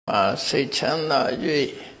စိတ်ချမ်းသာ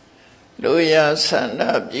၍လူရဆန္ဒ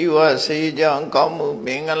ပြုဝစေကြောင်းကောင်းမှုမ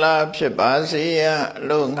င်္ဂလာဖြစ်ပါစေရန်အ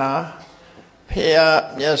လို့ငါဖျား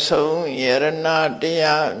မြတ်ဆုံးယရဏတ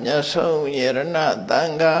ရားမြတ်ဆုံးယရဏသံ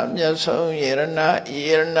ဃာမြတ်ဆုံးယရဏယ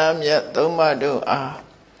ရဏမြတ်သုံးပါးတို့အား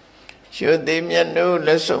ရှုသိမြတ်တို့လ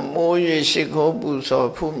က်ဆုံးမိုး၍ရှိခိုးပူဇော်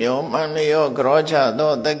ဖူးမြော်မှန်လျောကြောချ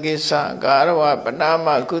သောတက္ကိစ္စကာရဝပနာမ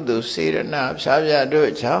ကုသိုလ်စေရနာဖြာဖြာ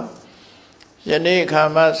တို့ကြောင့်ယနေ့ခါ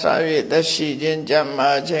မှစ၍သက်ရှိခြင်းကြံ့မာ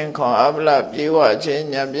ခြင်းခွန်အားဗလပြေဝခြင်း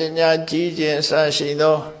ဉာဏ်ပညာကြီးခြင်းအစရှိ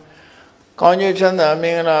သောကောင်းကျိုးချမ်းသာမ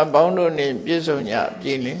င်္ဂလာပေါင်းတို့နှင့်ပြည့်စုံကြ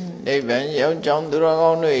ပြီလင်နိဗ္ဗာန်ရောက်ကြောင်းသူတော်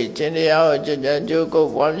ကောင်းတို့၏ခြင်းတရားကိုကြည်ကြံကြိုးကု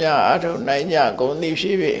ပ်ပွားများအားထုတ်နိုင်ကြကုန်သည်ဖြ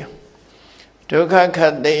စ်၍ဒုက္ခခ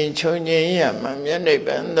တ်သိမ်းချုပ်ငြိမ်းရမှမြတ်နိဗ္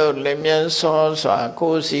ဗာန်သို့လင်မြန်စွာစွာ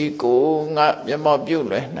ကိုယ်စီကိုယ်ငါမျက်မှောက်ပြု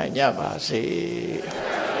လွယ်နိုင်ကြပါစေ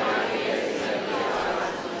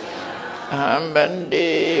အဟံဗန္တိ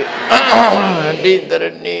တိတရ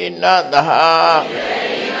ဏီနာသဟာ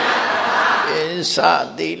ဣ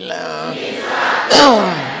သတိလံ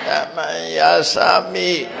ဓမ္မယာစာ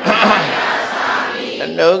မိအ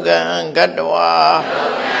နုကံကတ္တဝါ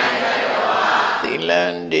သီလံ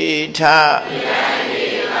ဒီထ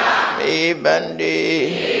မေဗန္တိ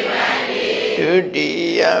ဒုတိ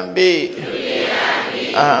ယံပိ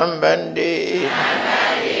အဟံဗန္တိ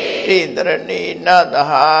တိတရဏီနာသ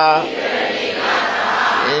ဟာ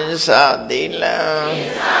ဣသတိလံ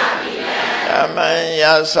ဓမ္မ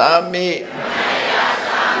ယာစာမိ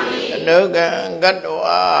အနုကံကတ္တ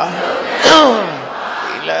ဝါ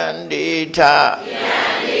သီလံဒီထ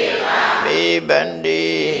မေဗန္တိ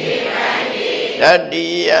တတိ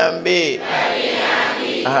ယံပိ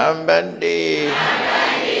အဟံဗန္တိ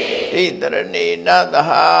တိတရဏီနာသ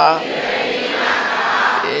ဟာ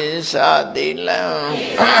ဣသတိလံ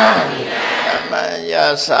ဓမ္မယာ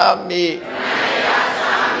စာမိ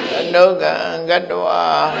အနုကံကတ္တဝါ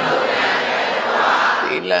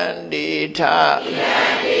သီလံဒီထ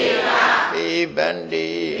မေဗန္တိ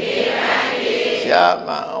ရှာမ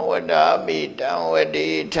ဝဒ္ဓမိတံဝတိ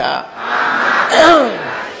ထ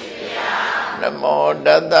နမောတ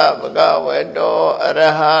တ္တဗုဒ္ဓဝေတောအရ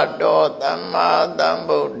ဟတောသမ္မာသမ္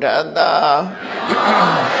ဗုဒ္ဓတ္တ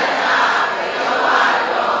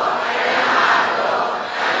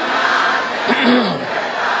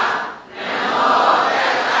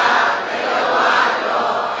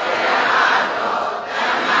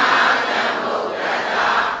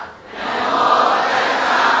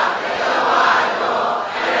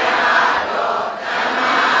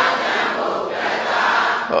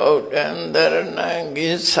တရဏံဂိ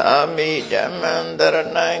သာမိဓမ္မံတရ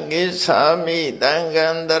ဏံဂိသာမိသံဃံ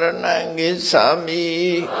တရဏံဂိသာမိ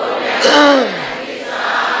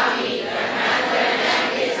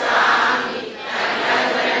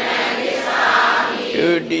ဒု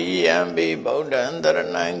တိယံပိဗုဒ္ဓံတရ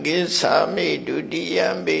ဏံဂိသာမိဒုတိယံ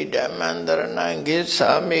ပိဓမ္မံတရဏံဂိ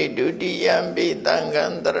သာမိဒုတိယံပိသံဃံ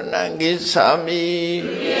တရဏံဂိသာ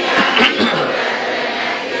မိ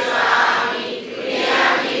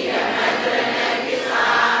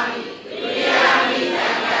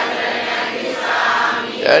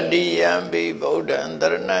တတိယံပိဗုဒ္ဓံတ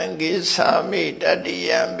ရဏံဂိသာမိတတိ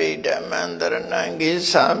ယံပိဓမ္မံတရဏံဂိ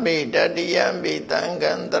သာမိတတိယံပိသံ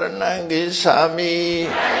ဃံတရဏံဂိသာမိ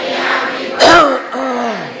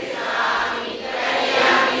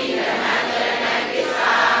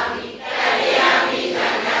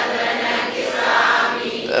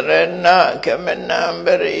တရဏကမနံပ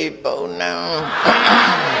ရိပုဏ္ဏံ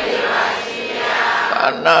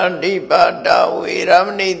အနာတိပါဒဝေရမ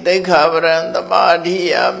ဏိသိက္ခာပရံသမာဓိ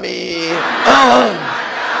ယာမိ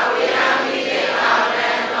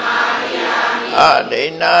အဒိ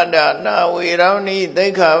နာဒါနာဝေရမဏိသိ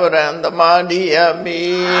က္ခာပရံသမာဓိယာမိ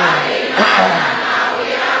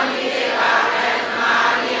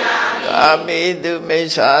ကာမိတုမိ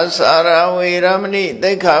စ္ဆာစာရဝေရမဏိ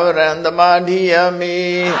သိက္ခာပရံသမာဓိယာမိ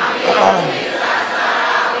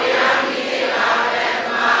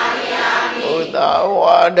သာ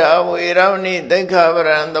ဝါဒဝေရမဏိသိက္ခာပ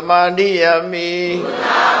ရံသမာဓိယာမိ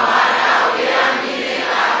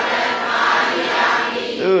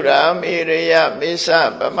သုရာမေရယမိစ္ဆ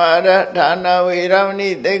ပမာဒဌာနဝေရမဏိ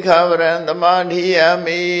သိက္ခာပရံသမာဓိယာ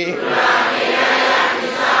မိ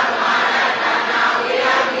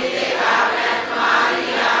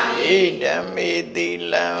ဣဒံမေတိ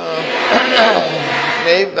လံ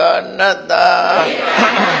နိဗ္ဗာနတ္တ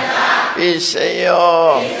ပိစ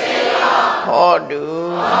ယောဟောတု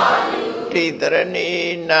တိတရဏီ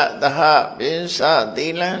နသဟပိစ္ဆသီ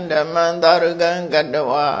လံဓမ္မံသာရုကံကတ္တ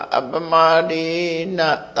ဝါအပမဒိန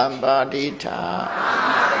တံပါတိထာ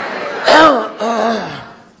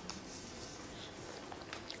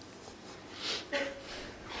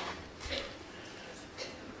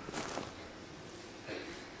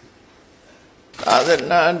သာသ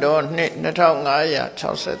နာတော်နှစ်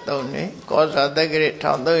2563နှစ်ကောဇာတက္က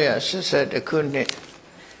ရာ1382ခုနှစ်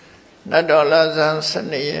နတ်တော်လဆန်း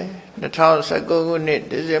12ရက်2019ခုနှစ်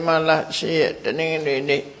ဒီဇင်ဘာလ10ရက်တနင်္ဂနွေ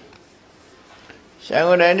နေ့ရန်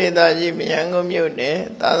ကုန်တိုင်းဒေသကြီးမရန်ကုန်မြို့နယ်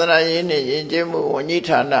သာသနာရေးနှင့်ယဉ်ကျေးမှုဝန်ကြီး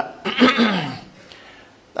ဌာန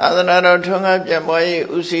သာသနာတော်ထွန်းကားပြန့်ပွားရေး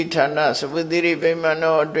ဦးစီးဌာနစပုသီရိဗိမာန်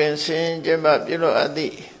တော်အတွင်ဆင်းကျင်းပပြုလုပ်အပ်သ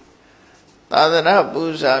ည့်သာသနာပူ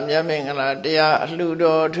ဇာမြတ်မင်္ဂလာတရားအလှူ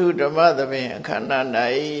တော်ထုဓမ္မသဘင်အခမ်းအနား၌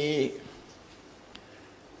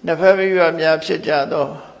နှစ်ဖက်မိဘများဖြစ်ကြသော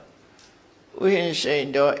ဥယျာဉ်ရှိန်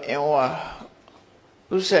တော်အင်ဝါ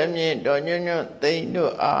ဥစ္စာမြင့်တော်ညွန့်ညွန့်သိန်း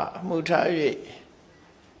တို့အားအမှုထား၍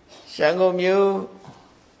ရန်ကုန်မြို့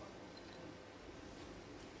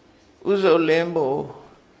ဥဇုလင်းဘို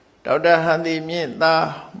ဒေါက်တာဟန်ဒီမြင့်သား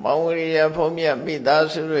မောင်ဝရိယဖုံးမြတ်မိသား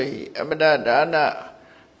စုတို့၏အမတဒါန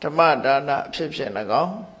ဓမ္မဒါနအဖြစ်ဖြင့်၎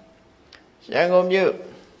င်းရန်ကုန်မြို့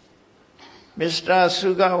မစ္စတာစု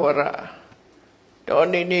ဂဝရဒေါ်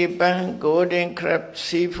နီနီပန်းဂိုလ်ဒင်ခရပ်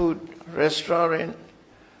စီဖူးရက်စတိုရန့်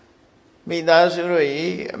မိသားစုတို့၏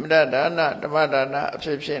အမတဒါနဓမ္မဒါနအဖြ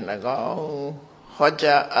စ်ဖြင့်၎င်းဟော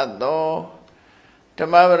ကြားအပ်သောဓ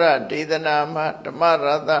မ္မပဒဒေသနာမှဓမ္မရ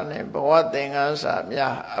သနှင့်ဘဝသင်္ကန်းစာ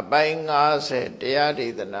များအပိုင်း50တရားဒေ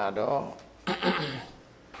သနာတော်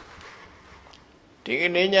ဒီက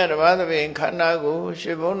နေ့ညဓမ္မသဘင်ခန္ဓာကိုရှ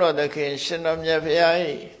င်ဘုန်းတော်သခင်ရှင်တော်မြတ်ဖရာ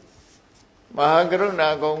၏မဟာကရုဏာ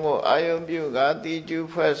ကုံကိုအာယုံပြုကာတိကျူ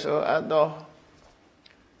ဖွဲ့ဆိုအပ်သော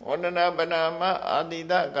ဝန္ဒနာပနာမအာတိ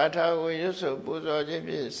တဂါထာကိုရွတ်ဆိုပူဇော်ခြင်း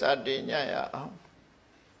ဖြင့်စတင်ညရအောင်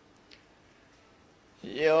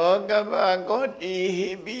ယောကပကောတိ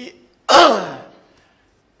ဟိပိ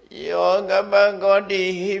ယောကပကောတိ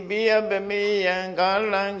ဟိပိအပမေယံကာ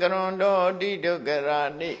လံကရွန်တော်တိဒုက္ခရာ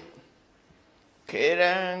နိခေ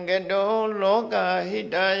ရံကတောလောကဟိ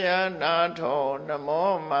တယနာထောန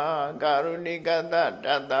မောမာကာရုဏိကတတ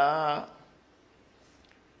တ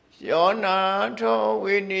ယောနာထော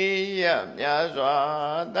ဝိနိယမြာစွာ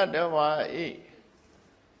တတ္တဝါဤ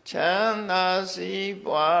ချမ်းသာစီး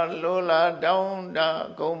ပွားလိုလားတောင်းတ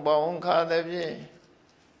ဂုံပေါင်းခါသဖြင့်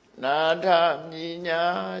နာထမြညာ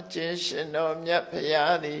ခြင်းရှင်တော်မြတ်ဖရာ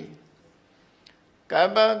သည်က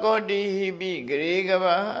ပ္ပကောတိဟိပိဂရေက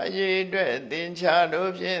ဘာအရေးအတွက်သင်္ချာ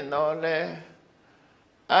တို့ဖြင့်တော်လဲ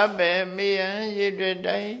အဘေမေယံရေတွေ့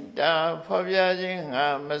တိုင်းတာဖော်ပြခြင်းငါ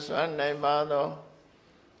မစွမ်းနိုင်ပါသော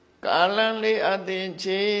ကာလလေးအသင်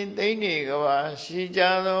ချေသိမ့်နေကဘာရှိကြ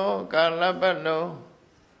သောကာလပတ်လုံး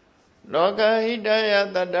လောကဟိတယ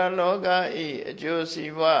တတ္တလောကဤအကျိုး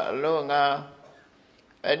စီးပွားအလို့ငါ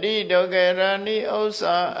အတိဒုက္ခရဏိဥစ္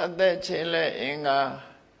စာအသက်ချင်းလဲအင်္ဂါ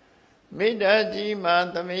မိတ္တကြီးမာ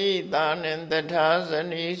သမိသာနှင့်တထာဇ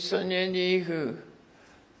နီဆွန်ញင်းကြီးဟု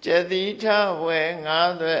ကျတိထဝဲ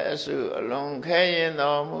ငါးသွဲအစုအလုံးခဲရင်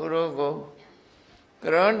တော်မူတို့ကိုက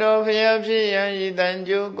ရွန်တော်ဖျားဖြစ်ရန်ဤတန်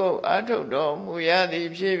ကြိုးကိုအာထုတ်တော်မူရသည်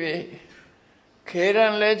ဖြစ်ပြီးခေရ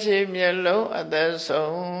န်လက်ချေမျက်လုံးအသက်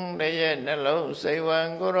ဆုံးတရဲ့နှလုံးစိတ်ဝံ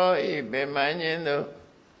ကိုရောဤပင်မညင်းတို့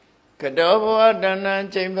ကတောဘဝတဏ္ဏ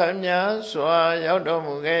ချိန်ဖတ်များစွာရောက်တော်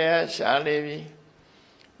မူခဲ့ရရှာလေပြီ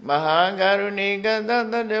မဟာကရုဏီကတ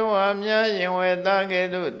တတဝါများရင်ဝေသားကဲ့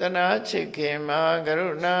သို့တနာချစ်ခင်မဟာကရု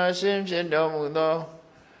ဏာရှင်ဖြစ်တော်မူသော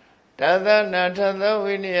တသနာထသ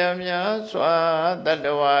ဝိနည်းများစွာတတ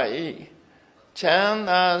ဝါဤချမ်း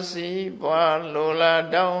သာစီးပွားလိုလား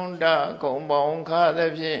တောင်းတဂုံပေါင်းခါသ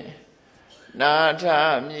ဖြင့်နာထ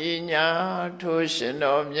မြညာထိုရှင်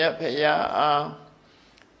တော်မြတ်ဖရာအား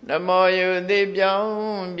နမောယုတိပြောင်း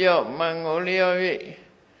ပြော့မန်ကိုလျော်၍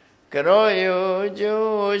ကရောယု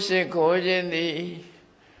ကျိုးရှိခိုးခြင်းသည်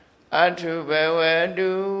အထုဘဝ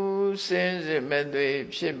တုစင်စစ်မသွေ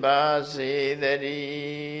ဖြစ်ပါစေတ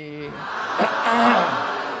ည်း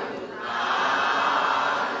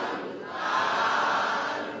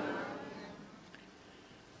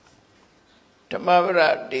ဓမ္မပဒ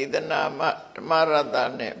ဒေသနာမှဓမ္မရတ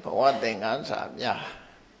နှင့်ဘဝသင်္ကန်းစာများ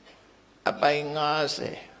အပိုင်း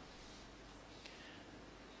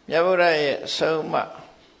50မြတ်ဗုဒ္ဓရဲ့အဆုံးအမ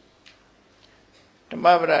ဓမ္မ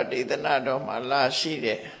ပဒဒေသနာတော်မှာလာရှိ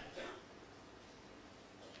တဲ့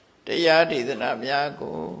တရားဒေသနာများ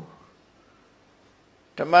ကို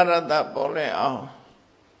ဓမ္မရတပေါ်လွင်အောင်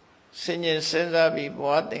စဉ်းကျင်စဉ်းစားပြီးဘ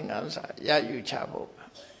ဝသင်္ကန်းစာရယူချဖို့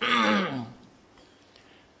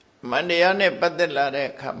မန္တရားနဲ့ပတ်သက်လာတဲ့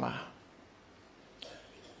အခါမှာ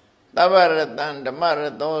သဗ္ဗရတံဓမ္မရ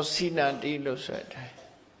တောစိနတိလို့ဆိုတယ်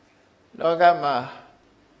လောကမှာ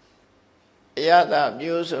အရသာ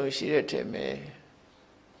မျိုးစုံရှိတဲ့ထင်မယ်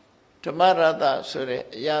ဓမ္မရတဆိုတဲ့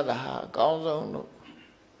အရသာဟာအကောင်းဆုံးလို့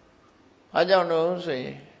အားကြောင့်လို့ဆိုရ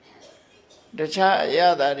င်တခြားအရ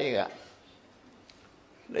သာတွေက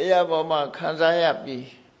တရားပေါ်မှာခံစားရပြီး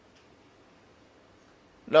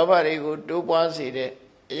လောဘတွေကိုတိုးပွားစေတဲ့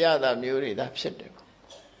အရာသာမျိုးတွေသာဖြစ်တယ်ပေါ့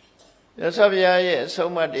မြတ်စွာဘုရားရဲ့အ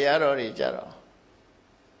ဆုံးအမတရားတော်တွေကြတော့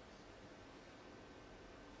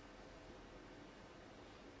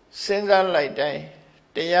စဉ်းစားလိုက်တိုင်း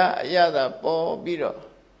တရားအရာသာပေါ်ပြီးတော့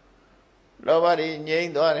လောဘတွေငြိမ့်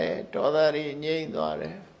သွားတယ်ဒေါသတွေငြိမ့်သွားတ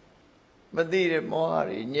ယ်မသိတဲ့မောဟ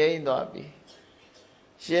တွေငြိမ့်သွားပြီ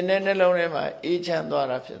ရှင်တဲ့နှလုံးထဲမှာအေးချမ်းသွား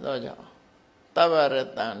တာဖြစ်သောကြောင့်တဗ္ဗရ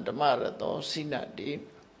တံဓမ္မရတောစိနတိ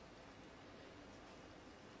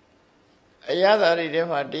အရာသာတွေထဲ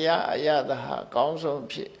မှာတရားအရာသာဟာအကောင်းဆုံး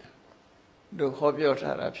ဖြစ်လို့ဟောပြော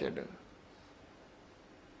ထားတာဖြစ်လို့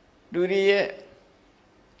လူတွေရဲ့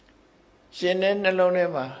ရှင်တဲ့နှလုံးထဲ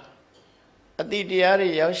မှာအတိတရားတွေ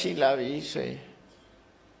ရောက်ရှိလာပြီဆိုရင်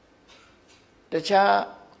တခြား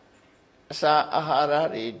အစာအာဟာရ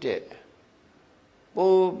တွေတဲ့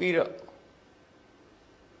ပို့ပြီးတော့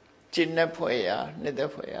ကျင့်တဲ့ဖွယ်ရာနှစ်သ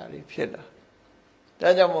က်ဖွယ်ရာတွေဖြစ်လာဒါ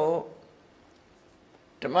ကြောင့်မို့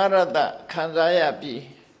ဓမ္မရတခံစားရပြီး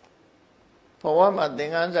ဘဝမှာသ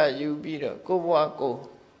င်္ကန်းစာယူပြီးတော့ကိုယ့်ဘဝကို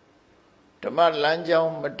ဓမ္မလမ်းကြော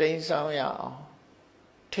င်းမတိမ်ဆောင်ရအောင်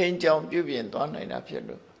ထိန်းကြောင်ပြုပြင်သွားနိုင်တာဖြစ်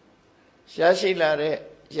လို့ရရှိလာတဲ့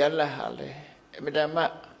ရလတ်ဟာလေအမြဲတမ်း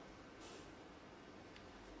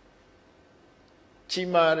ကြီး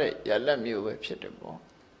မားတဲ့ရလတ်မျိုးပဲဖြစ်တယ်ပေါ့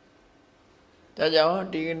ဒါကြောင့်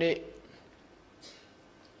ဒီကနေ့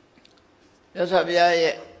မြတ်စွာဘုရား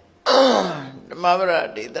ရဲ့ဓမ္မပဒ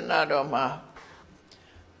ဒေသနာတော်မှာ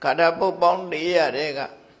ဂါထာပုဒ်ပေါင်း400တဲ့က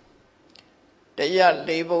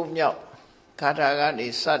104ပုဒ်မြောက်ဂါထာကနေ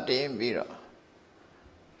စတင်ပြီးတော့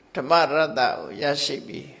ဓမ္မရတ္တကိုရရှိ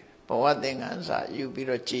ပြီးဘဝသင်္ကန်းစာယူပြီး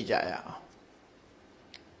တော့ကြည်ကြရအောင်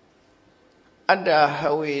အတ္တဟ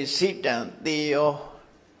ဝေစိတံသေယော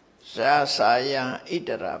ဇာစာယံဣတ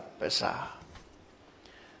ရပ္ပစာ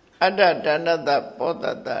အတ္တဒန္တတပောတ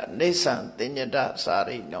တနေသံတင်ညတစာ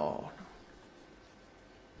ရိနော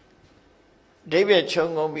ဒိဗ္ဗခြုံ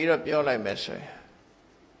ငုံပြီးတော့ပြောလိုက်မယ်ဆိုရင်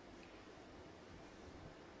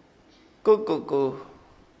ကို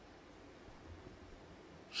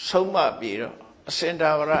ဆုံးမပြီးတော့အစင်တာ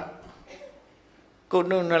ဝရကို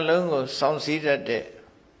နှုတ်နှလုံးကိုစောင့်စည်းတတ်တဲ့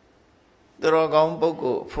သူတော်ကောင်းပုဂ္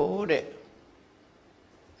ဂိုလ်ဖို့တဲ့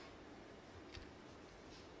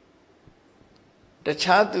တ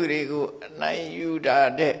ခြားသူတွေကိုအနိုင်ယူတာ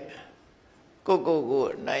တဲ့ကို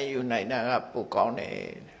အနိုင်ယူနိုင်တာကပိုကောင်းတယ်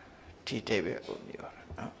ဒီတိပဲကိုပြောတာ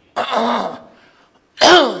နော်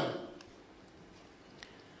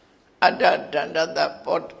အတ္တဒန္တတ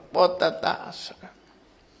ပောတတဆိုတာ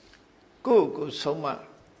ကိုဆုံးမ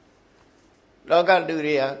လောကလူ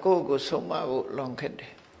တွေကကိုဆုံးမဖို့လွန်ခက်တ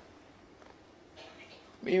ယ်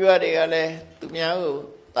မိဘတွေကလည်းသူများကို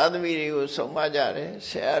သားသမီးတွေကိုဆုံးမကြတယ်ဆ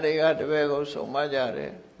ရာတွေကတပည့်ကိုဆုံးမကြတ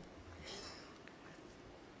ယ်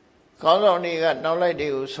ခေါင်းဆောင်တွေကနောက်လိုက်တွေ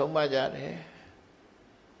ကိုဆုံးမကြတယ်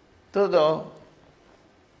သို့တော့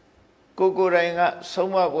ကိုယ်တိုင်က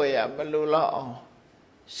ဆုံးမပွဲရမလိုတော့အောင်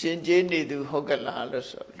ရှင်ကျေးနေသူဟုတ်ကလားလို့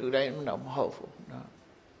ဆိုလူတိုင်းတော့မဟုတ်ဘူးနော်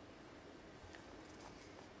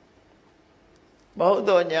မဟုတ်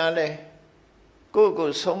တော့ညာလဲကို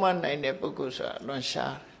ဆုံးမနိုင်တဲ့ပုဂ္ဂိုလ်ဆိုတာလွန်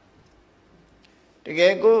ရှားတယ်တက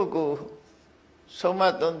ယ်ကိုဆုံးမ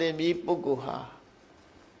သွန်သင်ပြီးပုဂ္ဂိုလ်ဟာ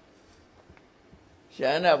ယ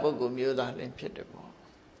န္တာပုဂ္ဂိုလ်မျိုးသားလည်းဖြစ်တယ်ပေါ့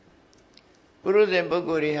ပုရုဇဉ်ပုဂ္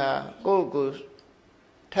ဂိုလ်တွေဟာကို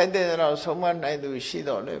ထိုက်တဲ့တော့ဆုံးမနိုင်သူရှိ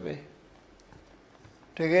တော့လည်းပဲ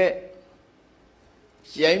တကယ်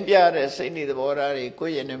ရိုင်းပြတဲ့စိတ်နေသဘောထားတွေကို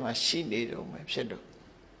ယ့်ရဲ့ထဲမှာရှိနေတော့မှဖြစ်တော့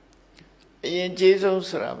အရင်ကျေးဆုံး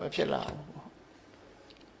ဆိုတာမဖြစ်လာဘူးပေါ့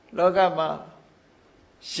လောကမှာ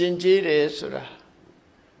ရှင်ကျေးတယ်ဆိုတာ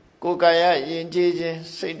ကိုယ်ကာယယဉ်ကျေးခြင်း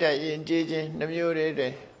စိတ်ဓာတ်ယဉ်ကျေးခြင်းနှမျိုးတည်းတ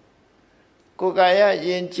ယ်ကိုယ်ကာယယ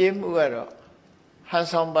ဉ်ကျေးမှုကတော့ဟန်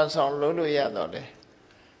ဆောင်ပန်ဆောင်လုပ်လို့ရတော့တယ်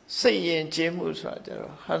စိတ်ယဉ်ကျေးမှုဆိုတာကျ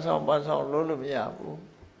တော့ဟန်ဆောင်ပန်ဆောင်လုပ်လို့မရဘူး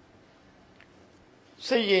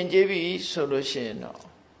စိတ်ယဉ်ကျေးပြီဆိုလို့ရှိရင်တော့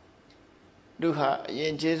လူဟာအယ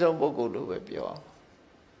ဉ်ကျေးဆုံးပုဂ္ဂိုလ်လို့ပဲပြောအောင်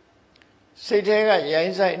စိတ်ထဲကရို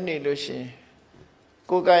င်းဆိုင်နေလို့ရှိရင်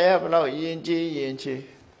ကိုယ်ကာယဘလောက်ယဉ်ကျေး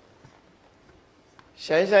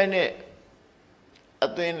ရှိုင်းဆိုင်တဲ့အ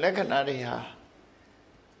သွင်လက္ခဏာတွေဟာ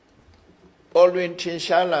ပေါ်လွင်ထင်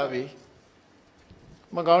ရှားလာပြီ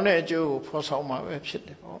မကောင်းတဲ့အကျိုးကိုဖော်ဆောင်မှာပဲဖြစ်တ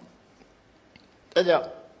ယ်ပေါ့ဒါကြောင့်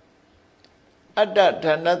အတ္တဒ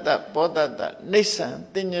န္တတပောတတနေသံ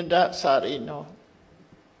တင်ညတစာရိနော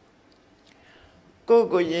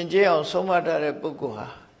ကိုယဉ်ကျေးအောင်ဆုံးမထားတဲ့ပုဂ္ဂိုလ်ဟာ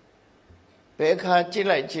ဘယ်ခါကြည့်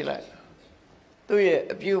လိုက်သူ့ရဲ့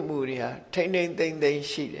အပြုအမူတွေဟာထိမ့်သိမ့်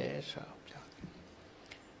ရှိတယ်ဆို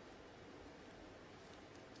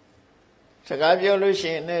တော့ ကားပြောလို့ရှိ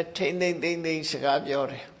ရင်လည်းထိမ့်သိမ့်သိမ့်သိမ့်စကားပြော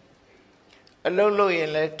တယ်အလုပ်လုပ်ရင်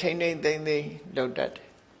လည်းထိမ့်သိမ့်သိမ့်သိမ့်လုပ်တတ်တယ်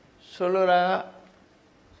ဆိုလိုတာက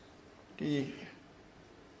ဒီ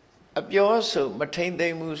အပြောဆိုမထိမ့်သိ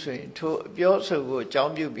မ့်မှုဆိုရင်ထိုအပြောဆိုကိုအကြော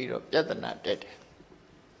င်းပြုပြီးတော့ပြဿနာတက်တယ်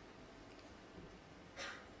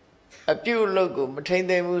အပြုအလုပ်ကိုမထိမ့်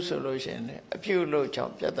သိမ့်မှုဆိုလို့ရှိရင်လည်းအပြုအလုပ်ကြော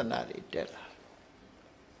င့်ပြဿနာတွေတက်လာ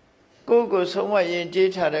ကိုယ့်ကိုဆုံးမရင်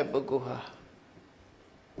ကျေးထားတဲ့ပုဂ္ဂိုလ်ဟာ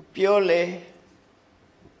ပြောလေ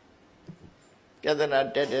ပြဿနာ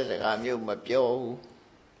တက်တဲ့စကားမျိုးမပြောဘူး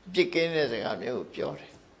အပြစ်ကင်းတဲ့စကားမျိုးကိုပြောတ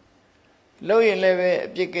ယ်လုပ်ရင်လည်းပဲအ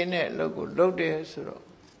ပြစ်ကင်းတဲ့အလုပ်ကိုလုပ်တယ်ဆိုတော့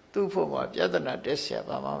သူ့ဖို့မှာပြဿနာတက်เสีย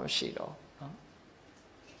ဘာမှမရှိတော့နော်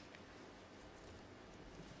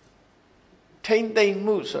ထိမ့်သိမ့်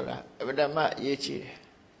မှုဆိုတာအဗဓမ္မအရေးကြီးတယ်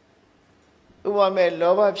ဥပမာ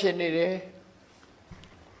လောဘဖြစ်နေတယ်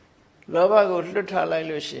လောဘကိုလွတ်ထားလိုက်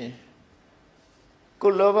လို့ရှိရင်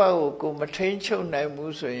ကိုလောဘကိုကိုမထိန်ချုပ်နိုင်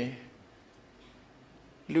ဘူးဆိုရင်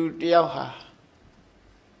လူတယောက်ဟာ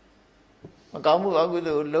မကောင်းမှုအကု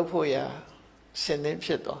သိုလ်လုပ်ဖို့ရာဆင်သင်းဖြ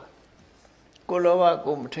စ်သွားကိုလောဘ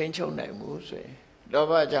ကိုမထိန်ချုပ်နိုင်ဘူးဆိုရင်လော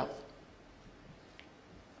ဘကြောင့်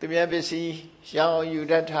သူများပစ္စည်းရောင်းယူ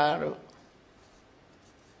တတ်တာတို့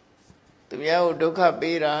သူများကိုဒုက္ခ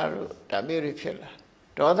ပေးတာတို့ဒါမျိုးတွေဖြစ်လာ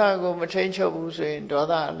ဒေါသကိုမထိန်ချုပ်ဘူးဆိုရင်ဒေါ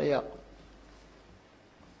သအလျောက်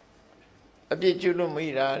အပြစ်ကျွလို့မိ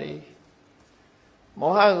တာတွေ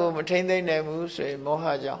မောဟကိုမထိန်သိမ့်နိုင်ဘူးဆိုရင်မောဟ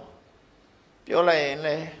ကြောင့်ပြောလိုက်ရင်လ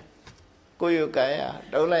ည်းကိုယ်ယုတ်ကာယ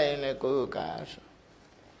လုပ်လိုက်ရင်လည်းကိုယ်ယုတ်ကာယဆို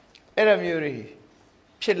အဲ့လိုမျိုးတွေ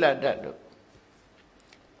ဖြစ်လာတတ်လို့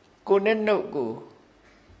ကိုယ်နဲ့နှုတ်ကို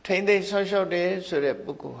ထိန်သိမ့်ဆောက်ရှောက်တယ်ဆိုတဲ့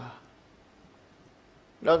ပုဂ္ဂိုလ်ဟာ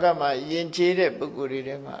လောကမှာယဉ်ကျေးတဲ့ပုဂ္ဂိုလ်တွေ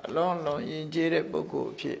ထဲမှာအလွန်ယဉ်ကျေးတဲ့ပုဂ္ဂိုလ်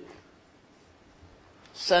အဖြစ်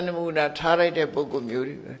စံနမူနာထားလိုက်တဲ့ပုဂ္ဂိုလ်မျိုး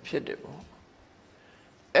တွေပဲဖြစ်တယ်ပေါ့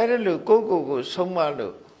အဲ့ဒါလို့ကိုယ့်ကိုယ်ဆုံးမ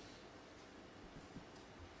လို့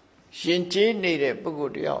ရှင်ကျေးနေတဲ့ပုဂ္ဂို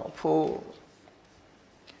လ်တယောက်အဖို့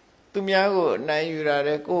သူများကိုအနိုင်ယူတာ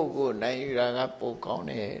တဲ့ကိုယ့်ကိုယ်နိုင်ယူတာကပိုကောင်း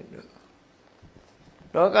တယ်လို့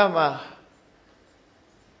လောကမှာ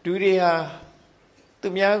လူတွေဟာသူ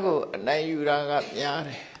များကိုအနိုင်ယူတာကများတ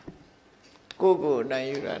ယ်ကိုယ့်ကိုယ်အနိုင်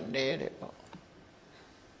ယူတာနည်းတယ်ပေါ့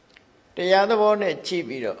တရားသဘောနဲ့ကြည့်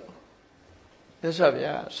ပြီးတော့သစ္စာပြ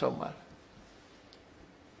ဆုံးပါ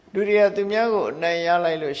လူတွေကသူများကိုအနိုင်ရ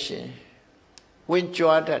လိုက်လို့ရှင်ဝင်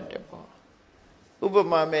ကြွားတတ်တယ်ပေါ့ဥပ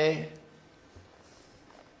မာမဲ့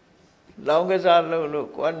လောင်းကစားလို့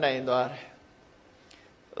ကိုယ်နိုင်သွားတယ်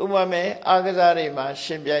ဥပမာမဲ့အားကစားတွေမှာရှ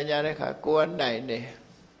င်ပြိုင်ကြတဲ့အခါကိုယ်နိုင်တယ်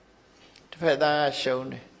တစ်ဖက်သားကရှုံး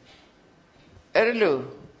တယ်အဲ့ဒါလို့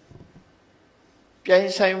ပြိုင်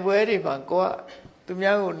ဆိုင်ပွဲတွေမှာကိုယ်ကသူ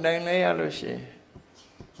များကိုနိုင်လဲရလို့ရှင်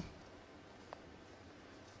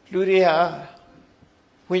လူတွေဟာ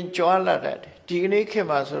ဝင်ကြွားလာတတ်တယ်ဒီကနေ့ခေတ်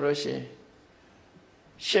မှာဆိုလို့ရှိရင်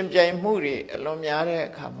ရှင်ပြိုင်မှုတွေအလွန်များတဲ့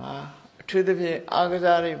အခါမှာအထူးသဖြင့်အားက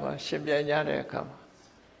စားတွေမှာရှင်ပြိုင်ကြတဲ့အခါမှာ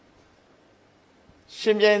ရှ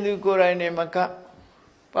င်ပြိုင်သူကိုယ်တိုင်နေမက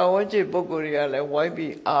ပတ်ဝန်းကျင်ပုဂ္ဂိုလ်တွေကလည်းဝိုင်း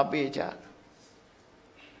ပြီးအားပေးကြ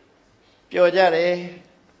ပြောကြတယ်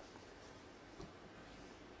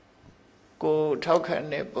ကိုထောက်ခံ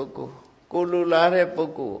တဲ့ပုဂ္ဂိုလ်ကိုလူလာတဲ့ပု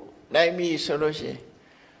ဂ္ဂိုလ်နိုင်ပြီဆိုလို့ရှိရင်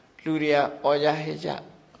လူတွေကအော်ကြဟဲ့ကြ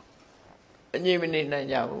အငြိမနေနိုင်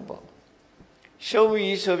ကြဘူးပေါ့ရှုံးပြီ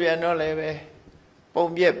ဆိုပြန်တော့လည်းပဲပုံ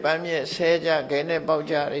ပြက်ပန်းပြက်ဆဲကြခဲနဲ့ပေါက်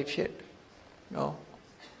ကြတွေဖြစ်နော်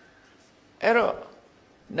အဲ့တော့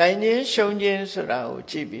နိုင်ခြင်းရှုံးခြင်းဆိုတာကို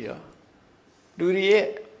ကြည့်ပြီးတော့လူတွေရဲ့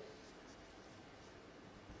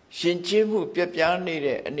ရှင်ကျေးမှုပြပြားနေ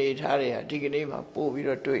တဲ့အနေအထားတွေဟာဒီကနေ့မှာပို့ပြီး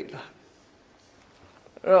တော့တွေ့လာ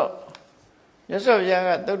အဲ့တော့မြတ်စွာဘုရားက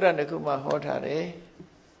သုတ္တတစ်ခုမှဟောထားတယ်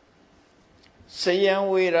စယံ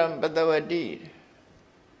ဝေရံပတဝတိ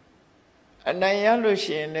အနိုင်ရလို့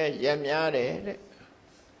ရှိရင်လည်းရများတယ်တဲ့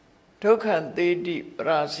ဒုက္ခသေတိပ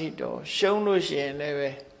ရာဇိတောရှုံးလို့ရှိရင်လည်းပဲ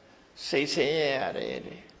စိတ်ဆင်းရဲရတယ်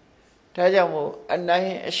တဲ့ဒါကြောင့်မို့အနို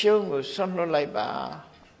င်အရှုံးကိုဆွန့်လွတ်လိုက်ပါ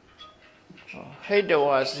ဟိတ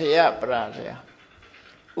ဝါဇေယပရာဇေယ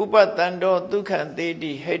ဥပတန္တောဒုက္ခသေ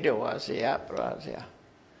တိဟိတဝါဇေယပရာဇေယ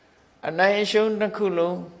အနိုင်အရှုံးတစ်ခု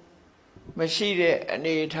လုံးမရှိတဲ့အ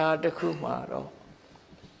နေအထားတစ်ခုမှာတော့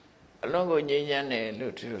အလုံးကိုငြိမ်းချမ်းတယ်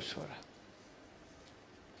လို့သူတို့ဆိုတာ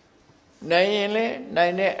နိုင်ရင်လည်းနို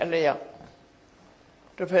င်တဲ့အလျောက်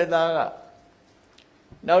တစ်ဖက်သားက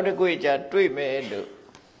နောက်တစ်ခွေကြတွေ့မယ်လို့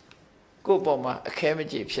ကိုယ့်ပေါ်မှာအခဲမ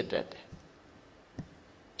ကြေဖြစ်တတ်တယ်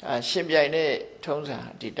ရှင်ပြိုင်တဲ့ထုံးစံ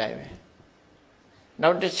ဒီတိုင်းပဲ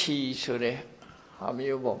နောက်တစ်ချီဆိုတဲ့ဟာ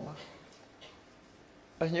မျိုးပေါ်မှာ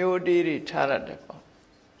အညှိုးတေးတွေထားရတယ်ပေါ့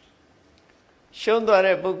ရှုံးသွား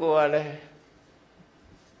တဲ့ပုဂ္ဂိုလ်ကလည်း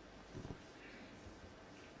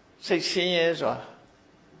စိတ်ဆင်းရဲစွာ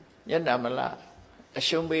ညဏမလားအ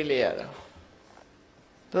ရှုံးပေးလိုက်ရတော့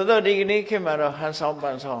သို့တော့ဒီကနေ့ခေတ်မှာတော့ဟန်ဆောင်ပ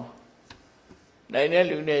န်ဆောင်နိုင်တဲ့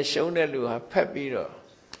လူနဲ့ရှုံးတဲ့လူဟာဖက်ပြီးတော့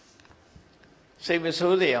စိတ်မ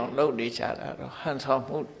ဆိုးစေအောင်လုပ်နေကြတာတော့ဟန်ဆောင်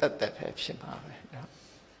မှုတတ်ပဲဖြစ်မှာပဲနော်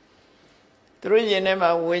သူတို့ရင်ထဲ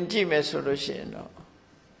မှာဝင်ကြည့်မယ်ဆိုလို့ရှိရင်တော့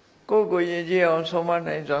ကိုယ်ရင်ကြည့်အောင်ဆုံးမ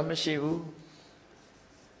နိုင်စွာမရှိဘူး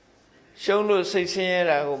ရှုံးလို့စိတ်ဆင်းရဲ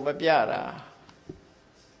တာကိုမပြတာ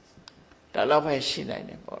ဒါတော့ပဲရှိနိုင်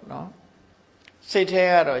တယ်ပေါ့နော်စိတ်ထဲ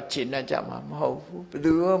ကတော့ခြေနှက်ကြမှာမဟုတ်ဘူးဘယ်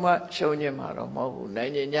သူမှရှုံးခြင်းမှာတော့မဟုတ်ဘူးနို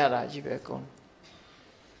င်ညတာကြီးပဲကုန်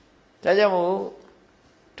ဒါကြောင့်မို့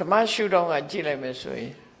ဓမ္မရှုထောင့်ကကြည့်လိုက်မယ်ဆိုရ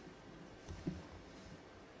င်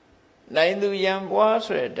နိုင်သူရံပွား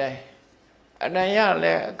ဆိုတဲ့အတိုင်းအနိုင်ရလ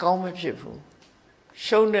ည်းအကောင်းမဖြစ်ဘူး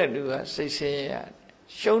ရှုံးတဲ့လူကစိတ်ဆင်းရဲရ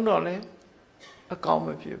ရှုံးတော့လည်းအကောင်းမ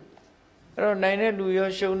ဖြစ်ဘူးအဲ့တော့နိုင်တဲ့လူရော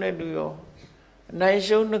ရှုံးတဲ့လူရောအနိုင်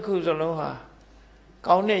ရှုံးတစ်ခုစလုံးဟာ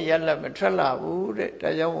ကောင်းတဲ့ရလဒ်မထွက်လာဘူးတဲ့ဒါ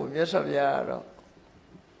ကြောင့်မို့မြတ်စွာဘုရားကတော့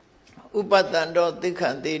ဥပတံတော်သိက္ခံ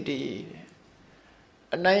တေတိ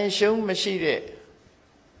အနိုင်ရှုံးမရှိတဲ့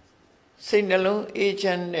စိတ်နှလုံးအေးချ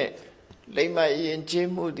မ်းတဲ့လိမ္မာရင်ကျေး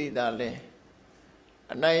မှုတည်တာလဲ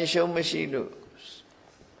အနိုင်ရှုံးမရှိလို့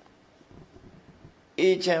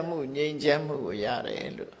အေးချမ်းမှုငြိမ်းချမ်းမှုကိုရတ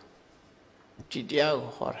ယ်လို့ဒီတရား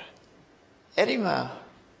ကိုဟောတာအဲ့ဒီမှာ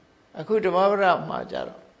အခုဓမ္မပဒမှာကြ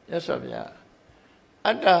တော့မြတ်စွာဘုရားအ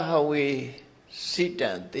တ္တဟဝေစိ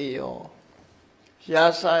တံတေယောယာ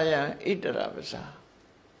စာယံဣတရပစာ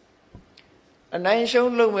အနိုင်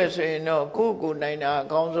ရှုံးလုပ်မယ်ဆိုရင်တော့ကိုယ့်ကိုယ်နိုင်တာအ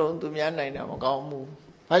ကောင်းဆုံးသူများနိုင်တာမကောင်းဘူး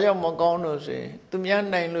။ဘာကြောင့်မကောင်းလို့ဆိုရင်သူများ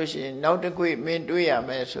နိုင်လို့ရှိရင်နောက်တစ်ခွေမင်းတွေးရမ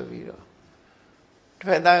ယ်ဆိုပြီးတော့တစ်ဖ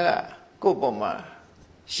က်သားကကိုယ့်ပေါ်မှာ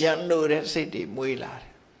ရန်လို့တဲ့စိတ်တွေမွေးလာတယ်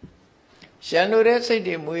။ရန်လို့တဲ့စိတ်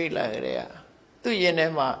တွေမွေးလာကြတဲ့သူ့ရင်ထဲ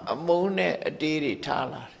မှာအမုန်းနဲ့အတေးတွေထား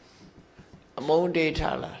လာတယ်။အမုန်းတေး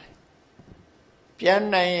ထားလာတယ်။ပြန်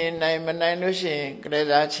နိုင်ရင်နိုင်မနိုင်လို့ရှိရင်ကြဲ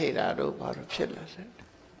စားချေတာတို့ဘာလို့ဖြစ်လာတယ်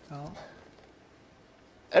။နော်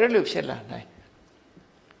အဲ့လိုဖြစ်လာနိုင်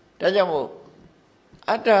ဒါကြောင့်မို့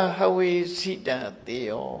အတ္တဟဝေစိတံတေ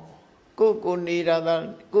ယောကိုနေတာသာ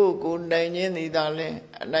ကိုနိုင်ခြင်းသည်သာလဲ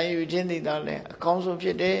အနိုင်ယူခြင်းသည်သာလဲအကောင်းဆုံးဖြ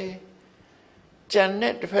စ်တယ်ကြံ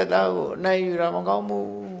တဲ့တစ်ဖက်သားကိုအနိုင်ယူတာမကောင်း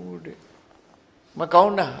ဘူးတဲ့မကော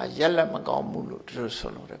င်းတာဟာရက်လက်မကောင်းဘူးလို့သူတို့ဆို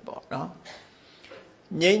လို့တယ်ပေါ့နော်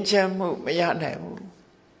ငြိမ်းချမ်းမှုမရနိုင်ဘူး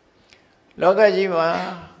လောကကြီးမှာ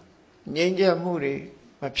ငြိမ်းချမ်းမှုတွေ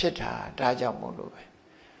မဖြစ်တာဒါကြောင့်မို့လို့ပဲ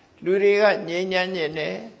လူတွေကငြိမ်းချမ်းခြင်း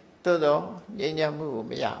နဲ့သို့တော့ငြိမ်းချမ်းမှုကို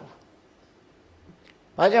မရဘူး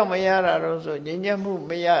။ဘာကြောင့်မရတာတော့ဆိုငြိမ်းချမ်းမှု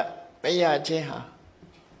မရခြင်းဟာ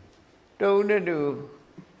တုံနဲ့တူ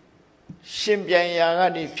ရှင်ပြန်ရာက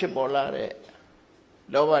နေဖြစ်ပေါ်လာတဲ့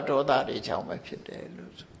လောဘဒေါသတွေကြောင့်ပဲဖြစ်တယ်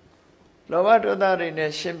လို့ဆို။လောဘဒေါသတွေ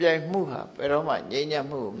နဲ့ရှင်ပြန်မှုဟာဘယ်တော့မှငြိမ်းချမ်း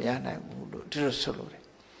မှုကိုမရနိုင်ဘူးလို့သူတို့ဆိုလို့တယ်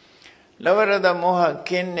။လောဘဒေါသမောဟ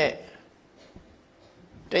ကင်းတဲ့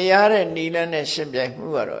တရားတဲ့နီးလန်းနဲ့ရှင်ပြိုင်မှု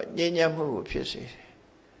ကတော့ငြိမ်းချမ်းမှုကိုဖြစ်စေတယ်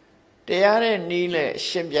။တရားတဲ့နီးလဲ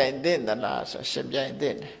ရှင်ပြိုင်သင့်သလားဆိုရှင်ပြိုင်သ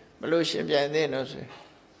င့်တယ်။ဘလို့ရှင်ပြိုင်သင့်လို့ဆို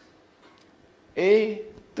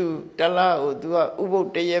သူတလားကို तू ကဥပုပ်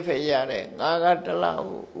တရက်ဖက်ရတယ်ငါကတလား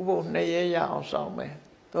ကိုဥပုပ်2ရက်ရအောင်စောင့်မယ်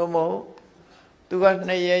။သို့မဟုတ် तू က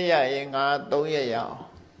2ရက်ရရင်ငါ3ရက်ရအောင်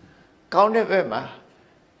ကောင်းတဲ့ဘက်မှာ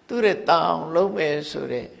သူ့ရဲ့တာအောင်လုံးမယ်ဆို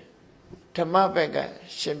တဲ့ဓမ္မဘက်က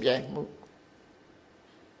ရှင်ပြိုင်မှု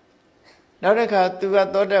နောက်တစ်ခါသူက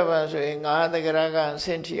သောတာပန်ဆိုရင်ငါသဂရကအဆ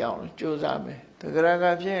င့်ထိအောင်ကြိုးစားမယ်သဂရက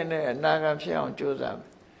ဖြစ်ရင်လည်းအနာဂတ်ဖြစ်အောင်ကြိုးစားမယ်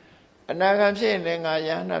အနာဂတ်ဖြစ်ရင်လည်းငါယ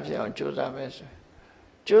ဟနာဖြစ်အောင်ကြိုးစားမယ်ဆို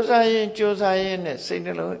ကြိုးစားရင်နဲ့စိတ်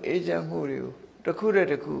နှလုံးအေးချမ်းမှုတွေကိုတစ်ခုတည်း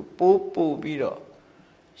တစ်ခုပို့ပြီးတော့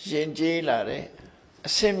ရင်ကျေးလာတယ်အ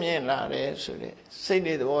ဆင့်မြင့်လာတယ်ဆိုတဲ့စိတ်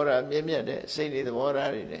တွေသဘောထားမြင့်မြတ်တဲ့စိတ်တွေသဘော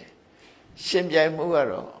ထားတွေနဲ့ရှင်ပြိုင်မှုက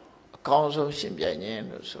တော့အကောင်းဆုံးရှင်ပြိုင်ခြင်း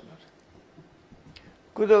လို့ဆိုလို့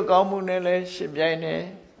ကုသိုလ်ကောင်းမှုနဲ့လည်းရှင်ပြိုင်တယ်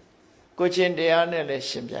ကိုချင်းတရားနဲ့လည်း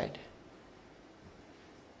ရှင်ပြိုင်တယ်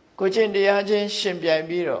ကိုချင်းတရားချင်းရှင်ပြိုင်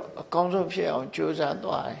ပြီးတော့အကောင်းဆုံးဖြစ်အောင်ကြိုးစား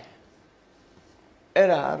သွားတယ်အဲ့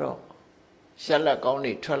ဒါတော့ဆက်လက်ကောင်း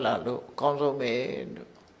နေထွက်လာလို့အကောင်းဆုံးပဲလို့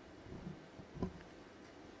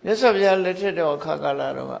မြတ်စွာဘုရားလက်ထက်တော်ခါကာလ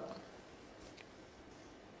တော့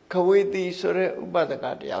ခဝေတိဆိုတဲ့ဥပဒက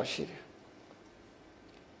တရားရှိတယ်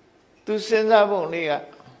သူစဉ်းစားပုံလေးက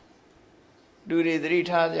လူတွေသတိ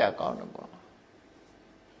ထားကြကောင်းတယ်ပေါ့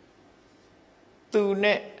သူ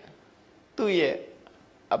နဲ့သူ့ရဲ့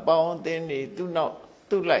အပေါင်းအသင်းတွေသူ့နောက်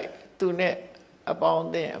သူ့လိုက်သူနဲ့အပေါင်းအ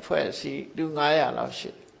သင်းအဖွဲ့အစည်းလူ900လောက်ရှိ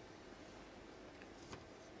တယ်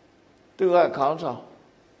သူကခေါင်းဆောင်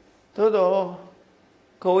သို့တော့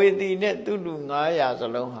ခဝေတိနဲ့သူ့လူ900စ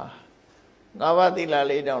လုံးဟာ ngã ba tì là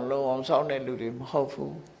lấy đồng lâu ông sau này lưu đi mà hậu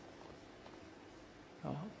phu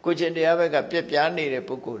cô trên đây với gặp biết giá này để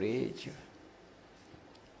bố cô đi chứ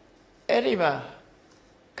ấy đi mà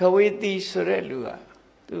khẩu tí sửa ra lưu à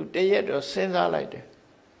tu để đó sinh ra lại đấy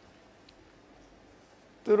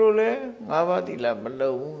tu rồi lấy ngã ba tì là mà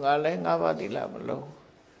lâu ngã lấy ngã ba tì là mà lâu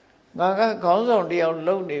ngã cái con dòng điều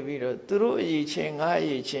lâu này vì rồi tu rồi gì chuyện ngã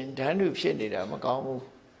gì chuyện đánh được chuyện này là mà có mu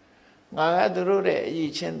ngã cái tu rồi để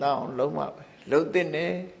gì chuyện tao lâu mà lâu tin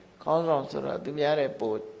này con dòng sửa ra tu giá để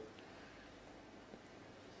bố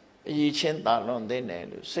gì chuyện tao lòng tin này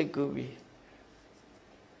rồi say cứ bị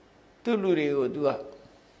tu lười của tu à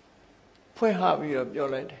phải học vì rồi cho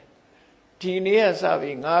lại đấy thì này sao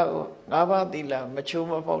vì ngã ba tì là mà chú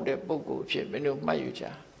mà bảo để bố cụ chuyện bên nước mai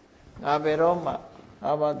cha ngã về đó mà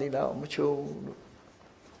ngã ba tì là mà chú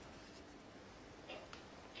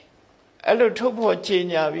ấy là thúc họ chia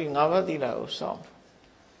nhà vì ngã ba tì là ở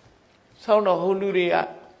sau đó hôn lưu đi ạ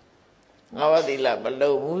ngã ba tì là bắt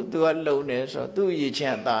đầu muốn tu ăn lâu nữa sao tu gì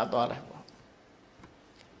chuyện ta toa lại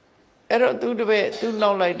ấy rồi tu về tu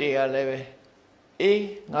lâu lại đi à lại về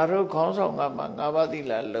ngã rồi con sao ngã ba tì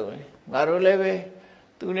là lâu ngã rồi lại về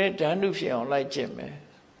tu này đánh được chuyện lại chuyện mẹ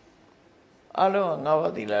alo ngã ba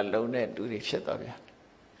tì là lâu này tu đi chuyện tao vậy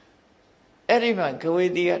ấy đi mà cái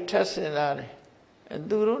gì á thắt sinh ra đấy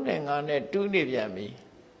tu rồi này ngã này tu đi vậy mi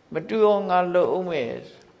mà tu ông ngã lâu mẹ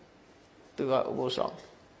tu có vô song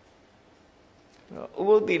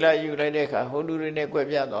vô tì làอยู่lại đấy cả hồ lưu này quay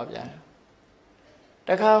về đó vậy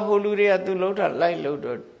tất cả hồ lưu này tu lâu thật lại lâu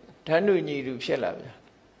rồi đánh được nhiều được chuyện là vậy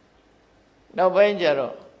nào bây giờ rồi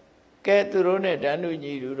cái tu rồi này đánh được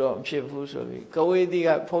nhiều rồi không chịu phụ rồi cái gì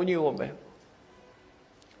cả phô nhiều mà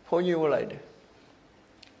phô nhiều lại đấy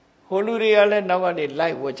hồ lưu này là nào cái này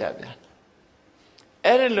lại vô chả vậy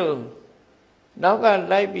ấy luôn nào cái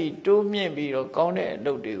lại bị trú miên bị rồi con này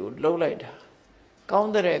lâu điều lâu lại đó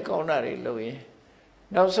con thế này con này lâu vậy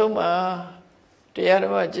nào số mà thế đó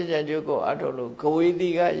mà chỉ là chỗ có ở đâu luôn cái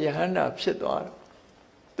gì cả giờ hắn đã biết đó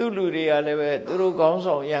tu lười đi à vậy tu rồi con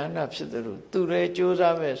sống giờ hắn đã biết rồi tu rồi chú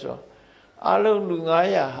ra về rồi alo lười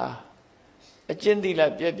ngay à ha trên thì là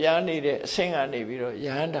biết biết này đấy sinh anh này bị rồi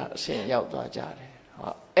giờ hắn đã sinh giàu to cha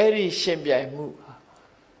đấy ấy đi xem bài mu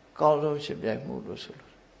con rồi xem bài mu rồi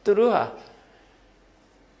tu rồi à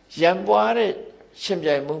dám quá đấy xem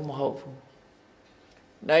bài mu mà hậu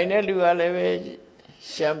này này lười lại về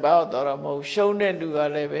xem bảo tao là một số nên lười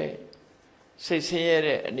lại về xây xây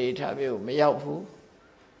đấy đi tham biểu mấy giàu phú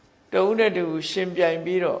đâu này đều xem bài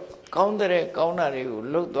bị rồi con này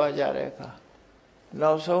lúc to cha đấy cả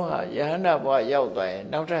lâu số hả giờ hắn đã bỏ giàu tuổi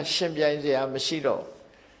nào ra xem bài gì mà xí rồi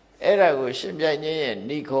ấy là của xem bài như vậy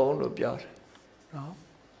đi khổ lúc giờ đó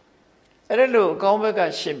ấy là lúc con với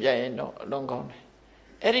cả xem bài nó đông con này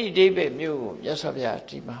ấy đi về miêu nhất sao vậy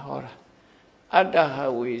thì mà hỏi là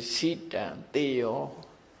Adahawi sitan tiyo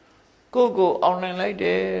cô online lại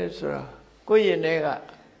đấy rồi cô gì này cả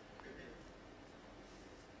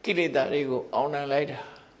cái gì đó đi cô online lại đó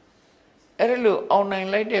ấy lúc online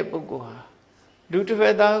lại đấy bố cô ha lúc thứ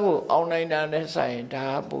hai ta cô online là để xài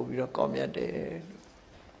đã bố bị nó có miễn đấy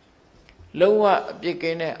lâu quá biết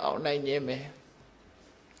cái này online nhé mẹ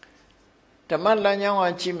thầm mắt là nhau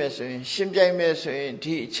anh chỉ mẹ rồi xem trái mẹ rồi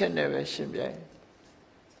thì trên này về xem trái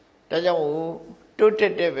đó cho tôi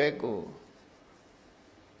tết đấy về cô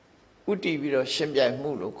uti bị rồi xem trái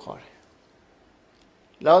mua lúc khỏi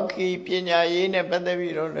lo khi bên nhà ấy này bắt đầu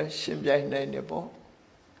bị rồi xem trái này nè bố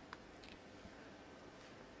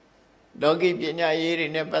lo khi bên nhà ấy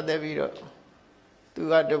này bắt đầu bị rồi tu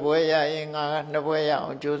cả đôi bữa ya ngã đôi bữa ya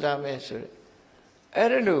ông chú ra mẹ rồi ấy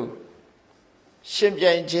rồi xem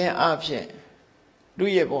trái trên áp trên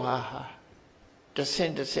đuôi ye bố ha tất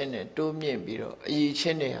sen này tôi miễn bị rồi ý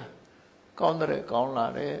trên này con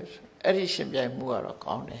là đấy ấy đi xem trái mua rồi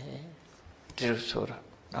con này điều số đó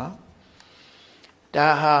đó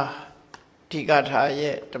đã ha thì cả thầy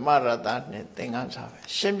ye tham ra ta này tiếng Anh sao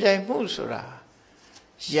xem trái mua số ra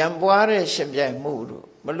giảm quá đấy xem trái mua rồi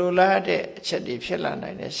mà lưu lại đấyချက်điဖြစ်လာ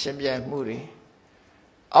နိုင်တယ်xem trái mua đi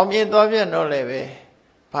ông nhìn tôi biết nó lại về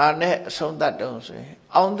bà này sống tắt đông rồi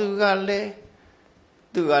ông tu cái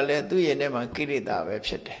lẽ tu ye này mà kirita về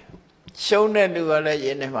ဖြစ်တယ်sống này tu cái lẽ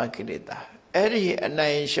ye này mà kirita ấy thì anh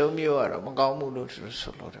này sống nhiều rồi mà có mua được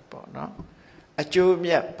số lượng được bỏ nó à chú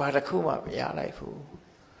mẹ bà đã không mà nhà lại phụ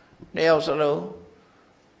nếu số lượng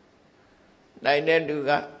này nên được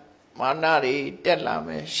cái mà na điတက်làm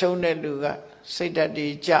ấy sống nên được cái xây ra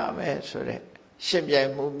đi chạm ấy rồi đấy xem dài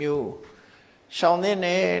mua miu xong thế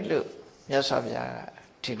này được nhà sao vậy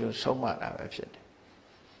thì được sống mà làm vậy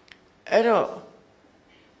ấy rồi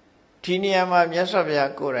thì nhà mà nhà sao vậy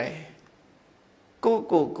cô này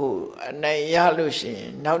ကိုအနိုင်ရလို့ရှိရ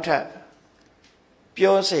င်နောက်ထပ်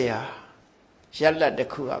ပြောเสียရလတ်တစ်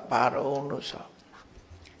ခုကဘာတော့လို့ဆို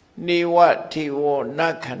နေဝတိဝန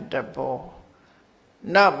ခန္တဘော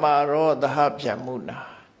နမာရောသဟပြမှုနာ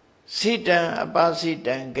စိတံအပါစိ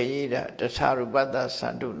တံဂယေဒတထာရူပတ္တသ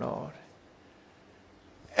န္တုနော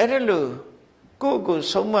အဲ့ဒါလို့ကို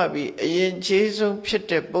ဆုံးမပြီးအရင်ခြေဆုံးဖြစ်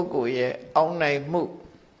တဲ့ပုဂ္ဂိုလ်ရဲ့အောင်နိုင်မှု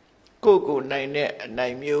ကိုနိုင်တဲ့အနို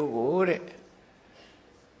င်မျိုးကိုတဲ့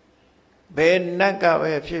ဘယ်နတ်က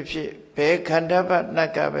ပဲဖြစ်ဖြစ်ဘယ်ခန္ဓာဘန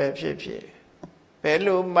တ်ကပဲဖြစ်ဖြစ်ဘယ်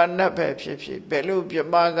လိုမနတ်ပဲဖြစ်ဖြစ်ဘယ်လိုပြ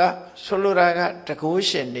မကဆိုလိုတာကတကူ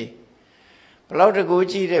ရှင်နေဘလောက်တကူ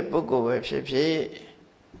ကြည့်တဲ့ပုဂ္ဂိုလ်ပဲဖြစ်ဖြစ်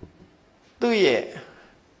သူ့ရဲ့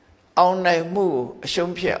အောင်နိုင်မှုကိုအ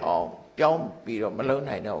ရှုံးဖြစ်အောင်ပြောင်းပြီးတော့မလုပ်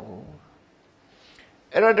နိုင်တော့ဘူး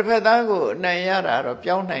အဲ့တော့တစ်ဖက်သားကိုအနိုင်ရတာတော့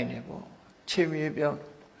ပြောင်းနိုင်တယ်ပေါ့ချိန်မြေပြောင်း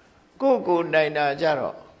ကိုနိုင်တာကြ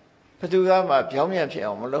တော့ဘသူကမှပြောင်းပြန်ဖြစ်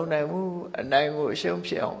အောင်မလုပ်နိုင်ဘူးအနိုင်ကိုအရှုံး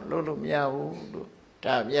ဖြစ်အောင်လုပ်လို့မရဘူးလို့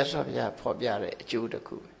ဒါမြတ်စွာဘုရားဖော်ပြတဲ့အကျိုးတစ်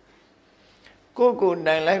ခုကို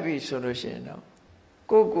နိုင်လိုက်ပြီဆိုလို့ရှိရင်တော့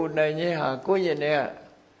ကိုနိုင်ခြင်းဟာကိုယ့်ရဲ့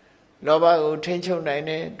ကလောဘကိုထိန်းချုပ်နိုင်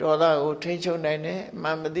တယ်ဒေါသကိုထိန်းချုပ်နိုင်တယ်အမှ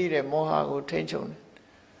န်မသိတဲ့မောဟကိုထိန်းချုပ်တယ်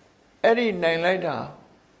အဲ့ဒီနိုင်လိုက်တာ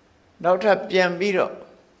နောက်ထပ်ပြန်ပြီးတော့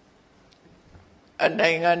အ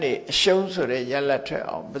နိုင်ကနေအရှုံးဆိုတဲ့ရလတ်ထွက်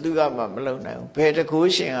အောင်ဘယ်သူကမှမလုပ်နိုင်ဘူးဘယ်တကူ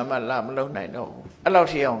ရှင်ကမှလာမလုပ်နိုင်တော့ဘူးအဲ့လောက်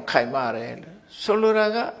ထိအောင်ခိုင်မာတယ်လို့ဆိုလိုတာ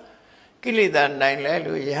ကကိလေသာနိုင်လဲ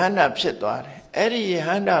လို့ယဟန္တာဖြစ်သွားတယ်အဲ့ဒီယဟ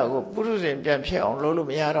န္တာကိုပုရုဇဉ်ပြန်ဖြစ်အောင်လုပ်လို့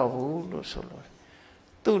မရတော့ဘူးလို့ဆိုလိုတယ်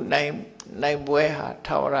သူနိုင်ပွဲဟာ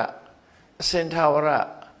ထာဝရအစင်ထာဝရ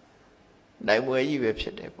နိုင်ပွဲကြီးပဲဖြ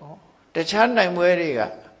စ်တယ်ပေါ့တခြားနိုင်ပွဲတွေက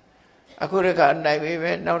အခုတခါနိုင်ပြီ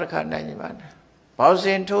ပဲနောက်တစ်ခါနိုင်နေပါနဲ့ဘောက်စ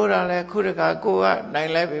င်ထိုးတာလဲခုတခါကိုကနိုင်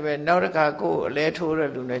လိုက်ပြီပဲနောက်တစ်ခါကိုအလဲထိုးတဲ့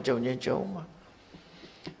လူနဲ့ကြုံချင်းကြုံမှာ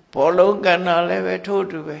ဘောလုံးကန်တာလဲပဲထိုး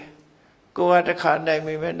တူပဲကိုကတစ်ခါနိုင်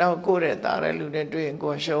ပြီပဲနောက်ကိုတဲ့သားတဲ့လူနဲ့တွေ့ရင်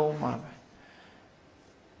ကိုရှုံးမှာပဲ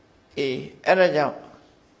အေးအဲ့ဒါကြောင့်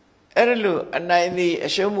အဲ့ဒါလို့အနိုင်သည်အ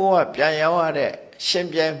ရှုံးဘဝပြန်ရောက်ရတဲ့ရှင်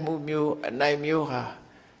ပြိုင်မှုမျိုးအနိုင်မျိုးဟာ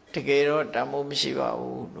တကယ်တော့တန်ဖိုးမရှိပါ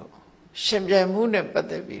ဘူးလို့ရှင်ပြိုင်မှုနဲ့ပတ်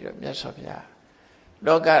သက်ပြီးတော့မြတ်စွာဘုရား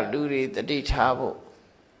လောကလူတွေတတိထားဖို့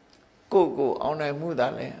ကိုအောင်နိုင်မှုသာ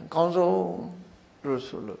လဲအကောင်းဆုံးလို့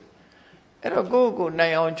ဆိုလို့အဲ့တော့ကိုနို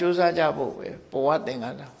င်အောင်ကြိုးစားကြဖို့ပဲဘဝသင်္က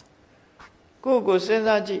န်းတာကိုစဉ်း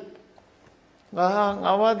စားကြည့်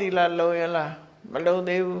ငါဝတိလာလုံရလားမလုံ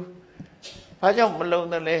သေးဘူးဘာကြောင့်မလုံ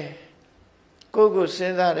တယ်လဲကိုစ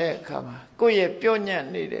ဉ်းစားတဲ့အခါမှာကိုရဲ့ပြောညံ့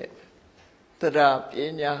နေတဲ့တရားပ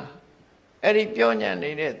ညာအဲ့ဒီပြောညံ့နေ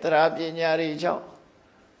တဲ့တရားပညာတွေကြောင့်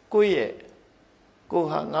ကို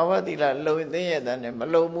ဟာငါဝတိလာလုံသိရတဲ့နဲ့မ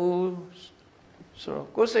လုံဘူးဆိုတော့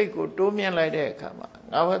ကိုစိတ်ကိုတိုးမြင့်လိုက်တဲ့အခါမှာ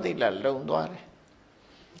ငါဝတိလာလုံသွားတယ်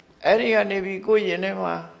အဲ့ဒီကနေပြီးကိုရင်ထဲ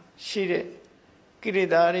မှာရှိတဲ့ကိလေ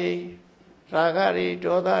သာတွေရာဂတွေ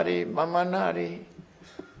ဒေါသတွေမာနတွေ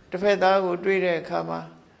တစ်ဖက်သားကိုတွေးတဲ့အခါမှာ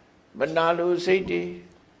မနာလိုစိတ်တွေ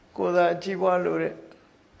ကိုယ်သာကြည်ပွားလို့တဲ့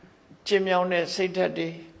ကျင်မြောင်းတဲ့စိတ်ဓာတ်တွေ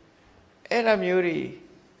အဲ့လိုမျိုးတွေ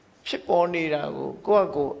ဖြစ်ပေါ်နေတာကိုကိုယ့်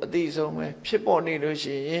အသိဆုံးပဲဖြစ်ပေါ်နေလို့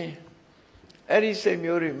ရှိရင်အဲ့ဒီစိတ်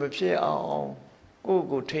မျိုးတွေမဖြစ်အောင်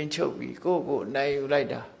ကိုထိန်းချုပ်ပြီးကိုနိုင်ယူလိုက်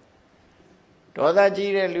တာဒေါသ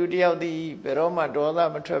ကြီးတဲ့လူတယောက်ဒီဘယ်တော့မှဒေါသ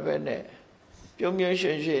မထွက်ပဲနဲ့ပြုံး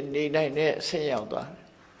ရွှင်နေနိုင်တဲ့အဆင့်ရောက်သွားတယ်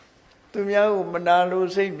သူများကိုမနာလို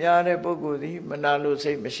စိတ်များတဲ့ပုဂ္ဂိုလ်သည်မနာလို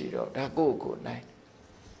စိတ်မရှိတော့ဒါကိုနိုင်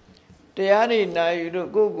တရားတွေနိုင်ယူလို့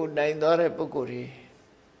ကိုနိုင်သွားတဲ့ပုဂ္ဂိုလ်တွေ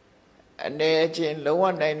အနေချင်းလုံးဝ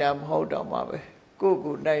နိုင်တာမဟုတ်တော့မှပဲ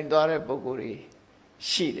ကိုနိုင်သွားတဲ့ပုဂ္ဂိုလ်တွေ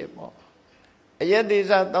ရှိတယ်ပေါ့အယက်သေး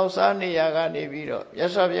စားတောက်စားနေရကနေပြီးတော့မြ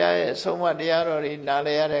တ်စွာဘုရားရဲ့ဆုံးမတရားတော်တွေနားလ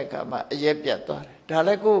ည်ရတဲ့အခါမှာအယက်ပြတ်သွားတယ်ဒါလ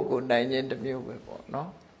ည်းကိုနိုင်ခြင်းတစ်မျိုးပဲပေါ့နော်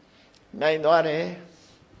နိုင်သွားတယ်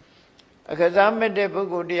အခစားမဲ့တဲ့ပုဂ္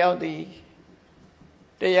ဂိုလ်တယောက်သည်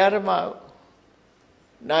တရားဓမ္မ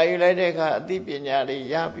နိုင်ယူလိုက်တဲ့အခါအသိပညာတွေ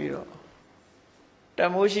ရပြီးတော့တ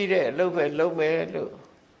မိုးရှိတဲ့အလုပ်ပဲလုပ်မယ်လို့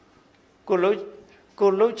ကို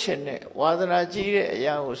လှုပ်ချင်တဲ့ဝါသနာကြီးတဲ့အ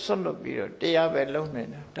ရာကိုဆွတ်လွတ်ပြီးတော့တရားပဲလုပ်နေ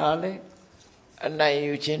တာဒါလည်းအနိုင်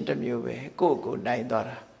ယူခြင်းတစ်မျိုးပဲကိုနိုင်သွား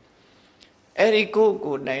တာအဲ့ဒီ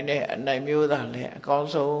ကိုနိုင်တဲ့အနိုင်မျိုးသားလည်းအကောင်း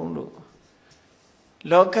ဆုံးလို့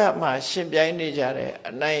လောကမှာရှင်ပြိုင်နေကြတဲ့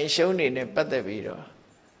အနိုင်ရှုံးနေနဲ့ပတ်သက်ပြီးတော့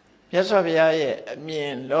မြတ်စွာဘုရားရဲ့အမြ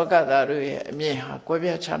င်လောကသားတို့ရဲ့အမြင်ဟာကွဲ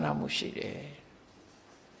ပြားခြားနားမှုရှိတယ်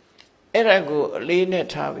အဲ့ဒါကိုအလေးနဲ့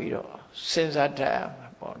ထားပြီးတော့စဉ်းစားတတ်ရမှာ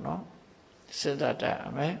ပေါ့နော်စဉ်းစားတတ်ရ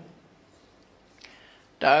မယ်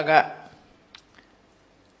ဒါက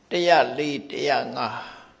104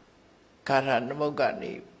 105ခါရနမုတ်က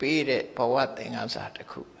နေပေးတဲ့ဘဝသင်္ကန်းစာတစ်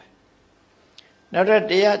ခုပဲနောက်တော့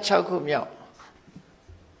106ခုမြောက်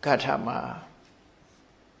Katama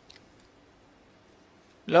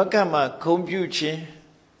Lokama Compuchin,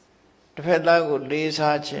 the Fedlago lays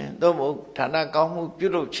hatching, Domo, Tanakamu,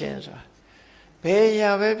 Bureau Chensa. Pay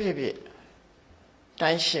ya baby.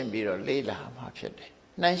 Nanshin biro Leila Mafid.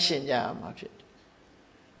 Nanshin ya Mafid.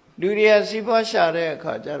 Duria Siba Share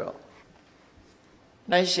Kajaro.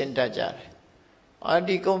 Nanshin Dajar.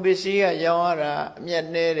 Adi Combisia Yawara,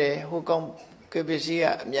 Mianere, who come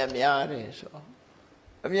Kibisia, Miamiare, so.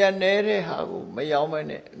 Mianere, how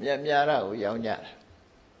Mayamane, Miamiara, Yawnyar.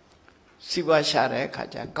 Siba Share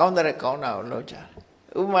Kaja, Counter Kauna Loja.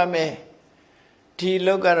 Umame, T.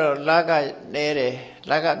 Logaro, Laga Nere,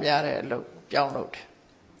 Laga Miare, look, young note.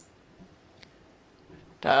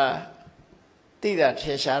 Ta Tida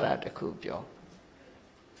Teshara the Kupio.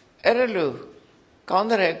 Erelu,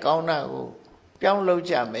 Counter Kauna, Piang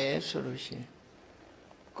Loja me solution.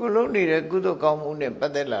 Kuloni a good commune and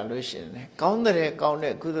Padella Lucian, Counter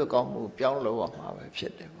Counter good commune, Piang Loa,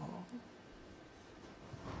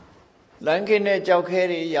 Lankine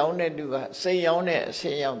Jokeri, Yaune Duva, say Yaune,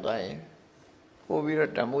 say Young Day, who we were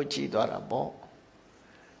Tamuchi Dorabo.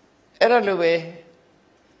 Erelu.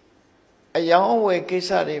 A young way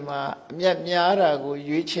Kisarima, Miara, go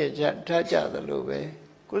Yuche, Taja the Lube,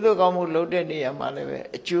 Kudogamu loaded near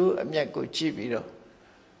Malave, a Jew, a Miako Chibiro,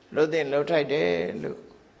 loading Lotai de Lu,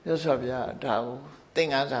 Yosabia, Tau,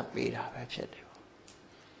 thing as a Pira,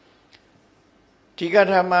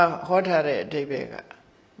 Tigatama, Hotare, Tebega,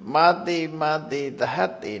 Mati, the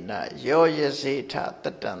Hatina, Yoyasita,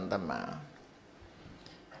 the Tandama.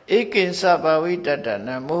 Ikin Sabawita,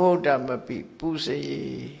 Mohudamapi,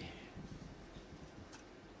 Pussy.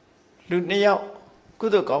 Luneo,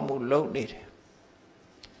 Kudokamu load it.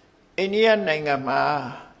 Inia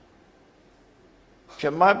Nangama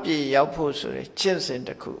Jamapi Yaupusuri, chins in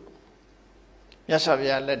the coup.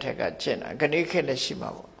 Yasavia Letega Chena, Ganike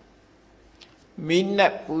Shimao. Minna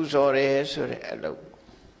Puzore Sure Elo.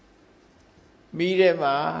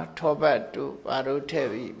 Mirema, Tobatu,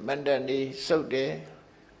 Barutevi, Mandani, Sode,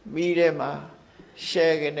 Mirema,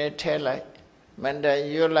 Shagane Telai, Manda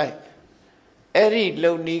Yolai. Eri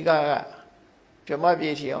low niga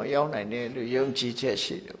Jamabi on Yona, young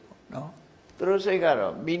Chicheshi, no?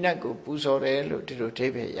 Trosegaro, Minaku, Puzore, to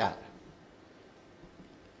Tebe ya.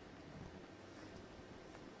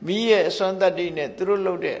 Mie Sondadine,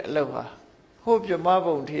 Trulode, Loha. Hope your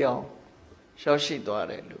marble tion, shall she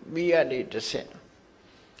dware, Mia need to send.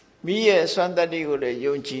 Mie Sondadigo,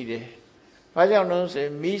 young Chide. Vaja knows a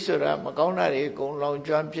Misura, Macona, go long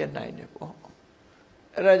champion nine.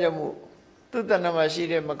 Rajamu.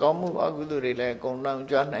 Tutanamashire Makamu Aguduri like on long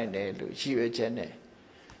John and Shiva Chene.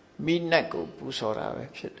 Minako Pusora.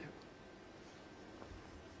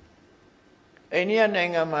 Enya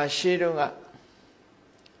Nangama Shirunga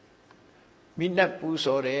Minak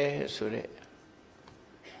Pusore Sure.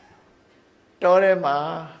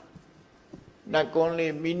 Torema not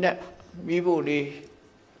only Minak Mibuli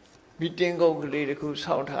Mitingo Glidiku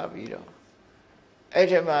South Habido.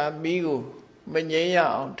 Etema Migu.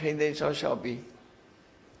 Manyaya on Tende Soshobi.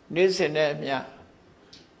 Nisenemia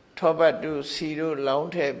Tobatu Sido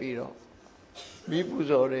Launte Biro.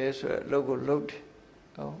 Mibuzore logo looked.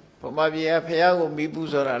 Oh, Pomabia Piago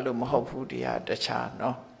Mibuzora Lumhopudia the Cha,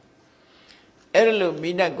 no. Erlu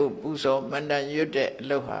Minago Buzo Manda Yude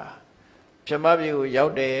Loha. Jamabu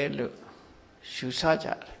Yaude Lu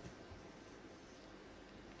Shusaja.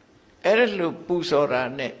 Erlu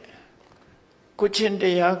Buzora ne.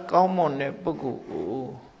 Kuchindia Gaumone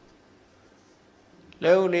Bugu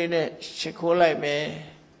Lowline Shiko like me,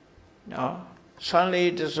 no, Sunday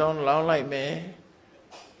the zone long like me,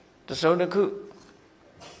 the zone of cook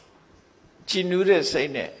Chinude say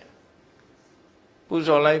ne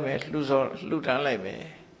Buzo like me, Lutan like me.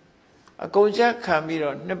 A goja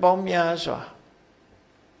camiro, Nebomia so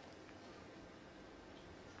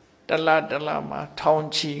Dala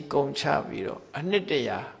Townchi Goncha Viro, a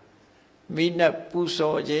Nidia. Mina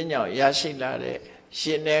Puso Jeno Yashilare,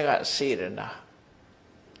 Shinega Sirena.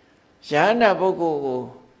 Yana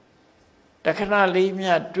Bogo Takana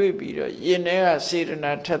Limia Dribido, Yenega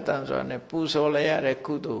Sirena Tatanzone, Puso Leare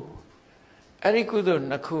Kudu. Arikudu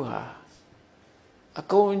Nakuha. A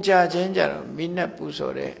conja ginger, Mina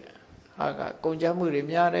Pusore, Aga, Conja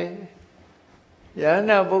Murimiare.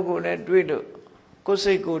 Yana Bogo ne Dwido,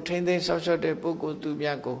 Koseko, 10 days of the Bogo to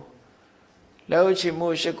Bianco.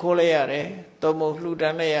 Lauchimu Shikoleare, Tomo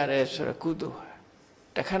Ludanare, Surakudu.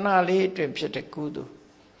 The canali drips at Kudu.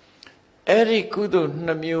 Eri Kudu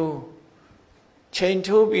Namu Chain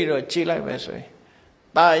Tobiro Chila Meswe.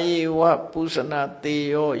 Tai what Pusana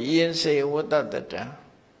Teo Yense what the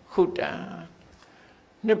Huta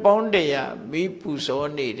နှစ်ပေါင်းတရာမိပူဇော်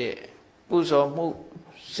နေတဲ့ပူဇော်မှု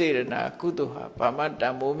စေရနာကုသိုလ်ဟာဘာမှတ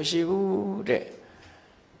န်ဖိုးမရှိဘူးတဲ့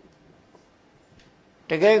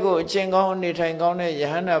တကယ်ကိုအကျင့်ကောင်းနေထိုင်ကောင်းတဲ့ယ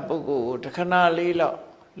ဟန္တာပုဂ္ဂိုလ်ကိုတခဏလေးလောက်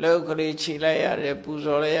လောကလေးခြိလိုက်ရတယ်ပူ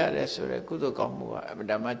ဇော်လိုက်ရတယ်ဆိုတဲ့ကုသိုလ်ကောင်းမှုကအမှန်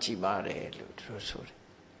တမ်းကြီးမားတယ်လို့သူတို့ဆိုတယ်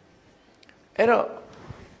အဲ့တော့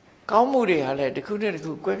ကောင်းမှုတွေဟာလည်းတစ်ခုနဲ့တစ်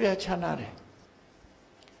ခုကွဲပြားခြားနားတယ်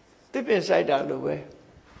သစ်ပင်စိုက်တာလိုပဲ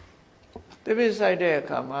သစ်ပင်စိုက်တဲ့အ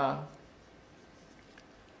ခါမှာ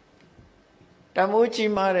တန်မိုး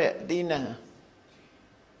ကြီးမားတဲ့အသီးနှံ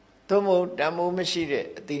သို့မဟုတ်တန်မိုးမရှိတဲ့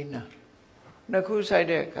အသီးနှံနှစ်ခုစိုက်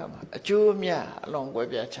တဲ့အခါမှာအကျိုးအမြတ်အလွန်ကွဲ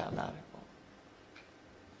ပြားခြားနားတယ်ပေါ့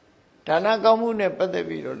ဒါနကောင်းမှုနဲ့ပတ်သက်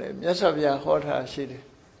ပြီးတော့လည်းမြတ်စွာဘုရားဟောထားရှိတယ်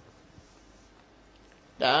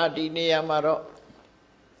ဒါဒီနေရာမှာတော့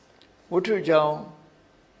ဝတ္ထုကြောင့်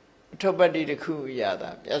အထုပ္ပတ္တိတစ်ခုရတာ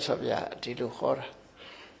မြတ်စွာဘုရားဒီလိုဟောတာ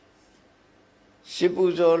ရှိပူ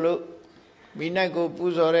ဇော်လို့မိနိုင်ကိုပူ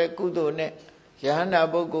ဇော်တဲ့ကုသိုလ်နဲ့ယဟန္တာ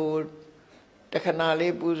ပုဂ္ဂိုလ်တခဏ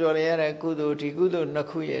လေးပူဇော်ရတဲ့ကုသိုလ်ဒီကုသိုလ်နှစ်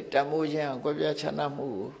ခုရဲ့တန်ဖိုးခြင်းအကွဲပြားခြားနားမှု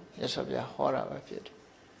ကိုမြတ်စွာဘုရားဟောတာပဲဖြစ်တယ်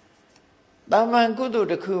။တာမန်ကုသိုလ်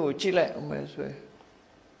တစ်ခုကိုကြည့်လိုက်အောင်မယ်ဆိုရင်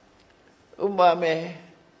ဥပမာ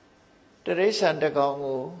တိရစ္ဆာန်တစ်ကောင်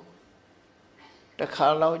ကိုတစ်ခါ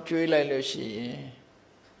လောက်ကျွေးလိုက်လို့ရှိရင်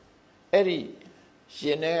အဲ့ဒီရှ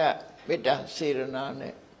င်ထဲကမေတ္တာစေရနာ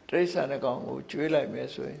နဲ့တိရစ္ဆာန်တစ်ကောင်ကိုကျွေးလိုက်မယ်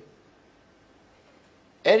ဆိုရင်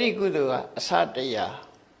အဲ့ဒီကုသိုလ်ကအစတရား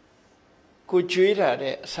ကိုကျွေးတာ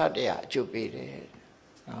တဲ့အစတရားအကျိုးပေးတယ်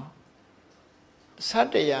နော်အစ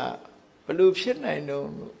တရားဘယ်လိုဖြစ်နိုင်တော့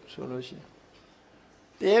ဆိုလို့ရှိရင်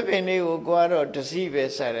တရားပင်လေးကိုကတော့တစည်းပဲ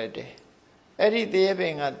ဆက်လိုက်တယ်အဲ့ဒီတရားပ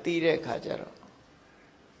င်ကတီးတဲ့ခါကျတော့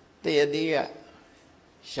တရားသီးက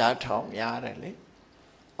ရှားထောင်များတယ်လေ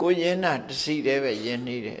ကိုရင်းနာတစည်းတည်းပဲရင်း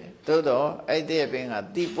နေတယ်သို့တော့အဲ့တရားပင်က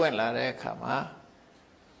တီးပွင့်လာတဲ့အခါမှာ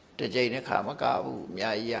တစ်ကြိမ်တစ်ခါမကဘူးအ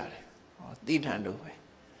များကြီးရတယ်ဟောတီးထန်လို့ပဲ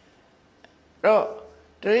တော့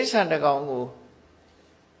တိရစ္ဆာန်တစ်ကောင်ကို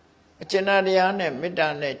အကျဉ်းတရားနဲ့မေတ္တာ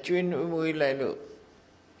နဲ့ကျွေးမွေးလိုက်လို့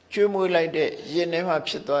ကျွေးမွေးလိုက်တဲ့ရင်ထဲမှာ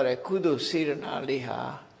ဖြစ်သွားတဲ့ကုသိုလ်စေရနာလေးဟာ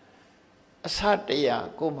အစတရား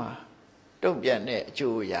ကိုမှတုံ့ပြန်တဲ့အ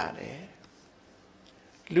ကျိုးရတယ်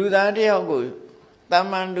လူသားတယောက်ကိုတာ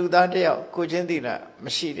မန်လူသားတယောက်ကိုချင်းသိတာမ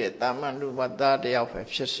ရှိတဲ့တာမန်လူသားတယောက်ပဲ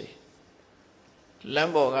ဖြစ်စေလ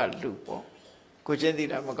မ်းပေါ်ကလူပေါ့ကိုချင်းသိ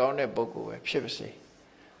တာမကောင်းတဲ့ပုဂ္ဂိုလ်ပဲဖြစ်ပါစေ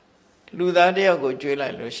လူသားတယောက်ကိုကြွေးလို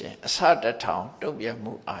က်လို့ရှိရင်အစတထောင်တုံ့ပြန်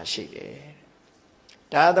မှုအားရှိတယ်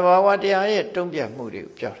ဒါသဘာဝတရားရဲ့တုံ့ပြန်မှုတွေ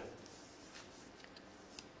ကိုပြော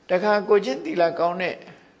တာတခါကိုချင်းသီလကောင်းတဲ့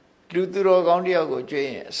လူသူတော်ကောင်းတယောက်ကိုကြွေး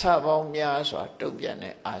ရင်အစပေါင်းများစွာတုံ့ပြန်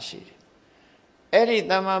တဲ့အားရှိတယ်အဲ့ဒီ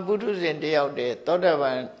တမ္မာပုထုဇဉ်တယောက်တည်းသောတာပ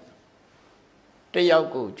န်တယောက်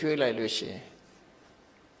ကိုကြွေးလိုက်လို့ရှိရင်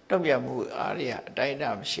တုံ့ပြန်မှုအားရအတိုင်းအတာ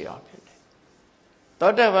မရှိအောင်ဖြစ်တယ်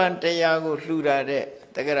သောတာပန်တရားကိုလှူတာတဲ့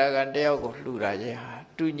တဂရကံတယောက်ကိုလှူတာချင်းဟာ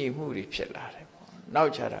တူညီမှုတွေဖြစ်လာတယ်ပေါ့နော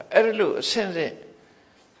က်ခြားတာအဲ့ဒီလိုအဆင့်ဆင့်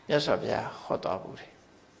မြတ်စွာဘုရားဟောတော်မူတယ်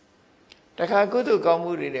တခါကုသိုလ်ကောင်း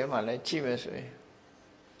မှုတွေထဲမှာလည်းကြည့်မယ်ဆိုရင်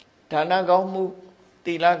ဒါနကောင်းမှု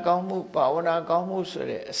သီလကောင်းမှုဘာဝနာကောင်းမှုဆို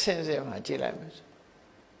တဲ့အဆင့်ဆင့်မှာကြည့်လိုက်မယ်ဆို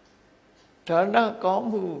ဒါနကောင်း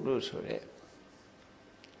မှုလို့ဆိုတဲ့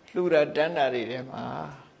လှူတာတန်းတာတွေထဲမှာ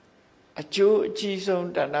အကျိုးအကြီးဆုံး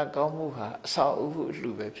ဒါနကောင်းမှုဟာအဆောက်အဦ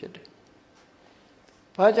လှူပဲဖြစ်တယ်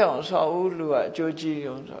ဘာကြောင့်အဆောက်အဦလှူကအကျိုးကြီး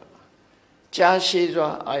ရုံဆိုကြားရှိစွာ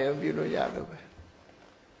အာရုံပြုလို့ရလို့ပဲ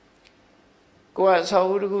ကိုယ်ကအဆောက်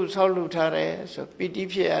အဦတစ်ခုဆောက်လှူထားတယ်ဆိုပီတိ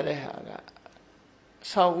ဖြစ်ရတဲ့ဟာကအ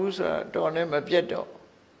ဆောက်အဦဆိုတာတော်နဲ့မပြတ်တော့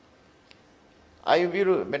အာရုံပြု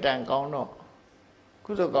လို့မတန်ကောင်းတော့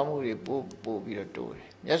ကုသိုလ်ကောင်းမှုတွေပို့ပြီးတော့တိုးတယ်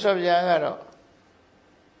မြတ်စွာဘုရားကတော့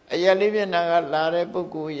အရာလေးမျက်နှာကလာတဲ့ပုဂ္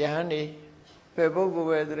ဂိုလ်ယဟန်နေပဲပုဂ္ဂိုလ်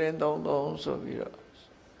ပဲသတင်းသုံးဆိုပြီးတော့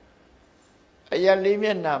အရာလေးမျ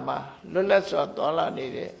က်နှာမှာလွတ်လပ်စွာသွားလာနေ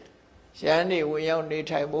တဲ့ယဟန်နေဝင်ရောက်နေ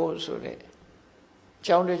ထိုင်ဖို့ဆိုတဲ့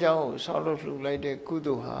ကျောင်းတစ်ကျောင်းကိုဆောက်လုပ်လှူလိုက်တဲ့ကု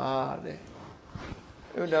သိုလ်ဟာတဲ့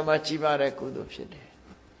အဲ့ဒါမှကြီးမားတဲ့ကုသိုလ်ဖြစ်တယ်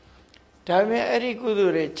ဒါပေမဲ့အဲ့ဒီကုသို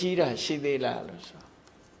လ်တွေကြီးတာရှိသေးလားလို့ဆို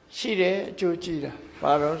ရှိတယ်အကျိုးကြီးတာ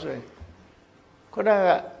ဘာလို့ဆိုရင်ခုနက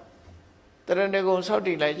တရဏဂုံဆောက်တ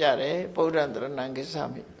ည်လိုက်ကြတယ်ဗုဒ္ဓံတရဏံကိစ္စ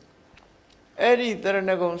မိအဲ့ဒီတရ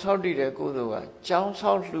ဏဂုံဆောက်တည်တဲ့ကုသိုလ်ကကျောင်း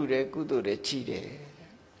ဆောက်လှူတဲ့ကုသိုလ်တွေကြီးတယ်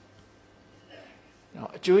နော်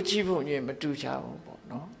အကျိုးကြီးဖို့ညမတူချဘူးပေါ့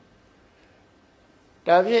နော်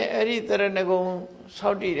ဒါဖြင့်အဲ့ဒီတရဏဂုံဆော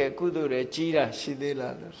က်တည်တဲ့ကုသိုလ်တွေကြီးတာရှိသေး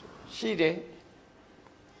လားလို့ရှိတယ်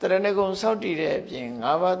တရဏဂုံဆောက်တည်တဲ့အပြင်၅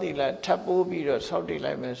ပါးသီလထပ်ပိုးပြီးတော့ဆောက်တည်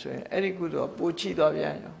လိုက်မယ်ဆိုရင်အဲ့ဒီကုသိုလ်ပိုချီသွားပြ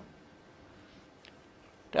န်ရော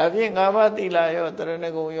ဒါဖြင့်၅ပါးသီလရောတရဏ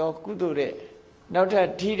ဂုံရောကုသိုလ်တဲ့ နောက်ထပ်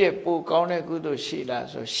ထီးတဲ့ပိုကောင်းတဲ့ကုသိုလ်ရှိလား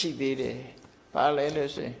ဆိုရှိသေးတယ်ဘာလဲ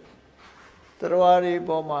လို့ဆိုရင်တရားတွေ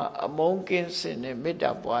ပေါ်မှာအမုန်းကင်းစင်တဲ့မေတ္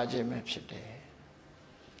တာပွားခြင်းပဲဖြစ်တယ်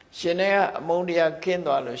ရှင်တွေကအမုန်းတရားကင်း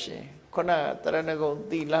သွားလို့ရှိရင်ခုနကတရဏဂုံ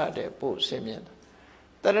သီလတဲ့ပို့ဆင်းမြင်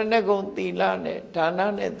တရဏဂုံသီလနဲ့ဒါန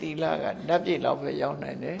နဲ့သီလကဓာတ်ပြည့်လောက်ပဲရောက်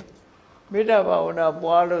နိုင်တယ်မေတ္တာဘာဝနာ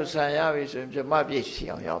ပွားလို့ဆံရပြီဆိုရင်ပြမပြည့်စီ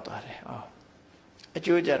အောင်ရောက်သွားတယ်ဟောအ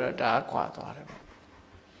ကျိုးကြတော့ဒါခွာသွားတယ်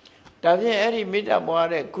ဒါဖြင့်အဲ့ဒီမေတ္တာပွား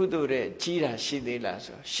တဲ့ကုသိုလ်တဲ့ကြီးတာရှိသေးလား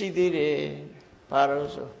ဆိုရှိသေးတယ်ဘာလို့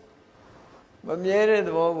ဆိုမမြဲတဲ့သ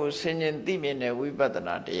ဘောကိုဆင်ញင်သိမြင်တဲ့ဝိပဿ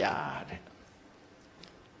နာတရားတဲ့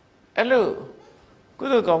အဲ့လိုကု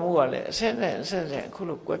သိုလ်ကောင်းမှုကလည်းအဆက်နဲ့အဆက်ဆက်အခု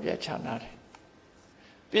လိုကွဲပြားခြားနာတယ်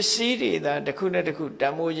ပစ္စည်းတွေသာတစ်ခုနဲ့တစ်ခုတ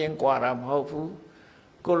န်ဖိုးခြင်းကွာတာမဟုတ်ဘူး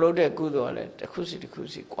ကိုလို့တဲ့ကုသိုလ်ကလည်းတစ်ခုစီတစ်ခု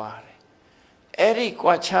စီကွာတယ်အဲ့ဒီ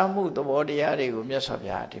ကွာခြားမှုသဘောတရားတွေကိုမြတ်စွာဘု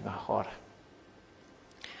ရားဒီမှာဟောတာ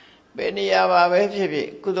ဘယ်နေရာပါပဲဖြစ်ဖြစ်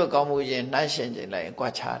ကုသိုလ်ကောင်းမှုချင်းနှိုင်းယှဉ်ကြည့်လိုက်ရင်ကွာ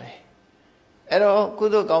ခြားတယ်အဲ့တော့ကု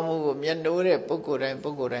သိုလ်ကောင်းမှုကိုမျက်နှိုးတဲ့ပုဂ္ဂိုလ်တိုင်း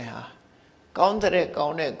ဟာကောင်း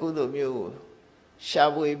တဲ့ကုသိုလ်မျိုးကိုရှာ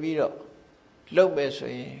ဖွေပြီးတော့လုပ်မယ်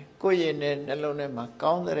ဆိုရင်ကိုယ့်ရဲ့နှလုံးထဲမှာ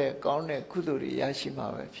ကောင်းတဲ့ကုသိုလ်တွေရရှိမှာ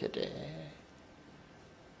ပဲဖြစ်တယ်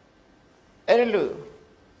အဲ့လို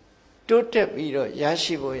တိုးတက်ပြီးတော့ရ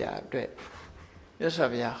ရှိဖို့ရအတွက်မြတ်စွာ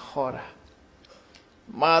ဘုရားဟောတာ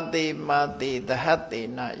မာတိသဟတေ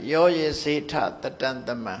နယောယေစေထတတံတ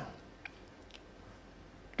မံ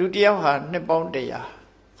ဒုတိယဟာနှစ်ပေါင်း100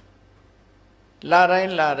လာတိုင်း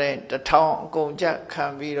1000အကုန်ကြခံ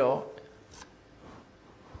ပြီးတော့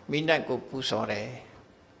မိနတ်ကိုပူဇော်တယ်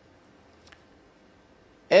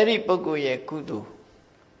အဲ့ဒီပုဂ္ဂိုလ်ရဲ့ကုသိုလ်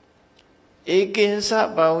ဧကင်္စ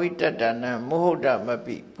ဘာဝိတတနံမဟုတ်တမ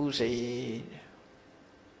ပိပူစေ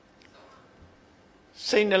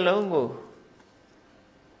စိတ်နှလုံးကို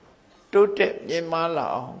တိုးတက်မြင့်မားလာ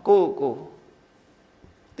အောင်ကိုယ်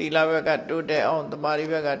သီလဘက်ကတိုးတက်အောင်တမာရီ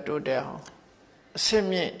ဘက်ကတိုးတက်အောင်အစင်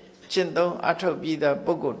မြင့်ကျင့်သုံးအထောက်ပြီးသား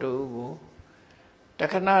ပုဂ္ဂိုလ်တို့ကိုတ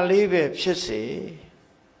ခဏလေးပဲဖြစ်စေ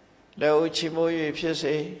လက်ဦးချီမိုး၍ဖြစ်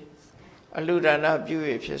စေအလှဒါနပြု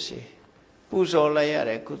၍ဖြစ်စေပူဇော်လိုက်ရ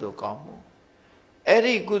တဲ့ကုသိုလ်ကောင်းမှုအဲ့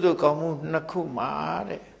ဒီကုသိုလ်ကောင်းမှုနှစ်ခုမှာ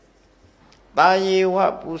တဲ့တာယေဝ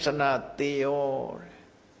ပူဇနာတေယောတဲ့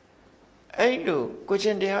အဲ့လိုကိုချ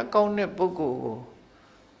င်းတရားကောင်းတဲ့ပုဂ္ဂိုလ်ကို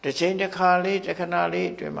တစ်ချိန်တစ်ခါလေးတစ်ခဏလေး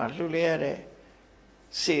အတွင်းမှာလှူလဲရတဲ့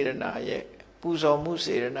စေရနာရဲ့ပူဇော်မှု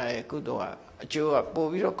စေရနာရဲ့ကုသိုလ်ကအကျိုးကပို့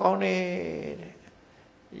ပြီးတော့ကောင်းတယ်တဲ့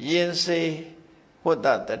ယင်စေဝတ္တ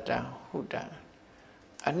တတံဟုတံ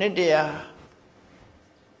အနှစ်တရား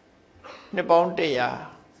နှစ်ပေါင်း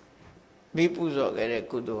100မိပူဇော်ခဲ့တဲ့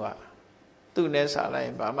ကုသိုလ်ကသူ့နဲ့စားလို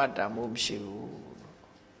က်ဘာမှတန်မှုမရှိဘူး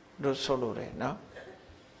လို့ဆိုလို့တယ်နော်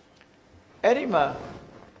အဲ့ဒီမှာ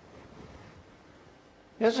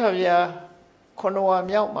မြတ်စွာဘုရား9ဝါ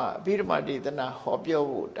မြောက်မှာအဘိဓမ္မာဒေသနာဟောပြော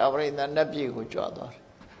ဖို့တာဝရိန္ဒနတ်ပြည်ကိုကြွသွားတယ်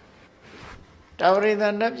တာဝရိန္ဒ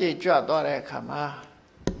နတ်ပြည်ကြွသွားတဲ့အခါမှာ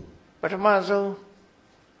ပထမဆုံး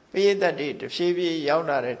ပိဋကတ်တွေတဖြည်းဖြည်းရောက်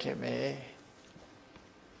လာတဲ့ထင်ပဲ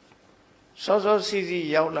စောစီ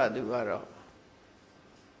ရောက်လာသူကတော့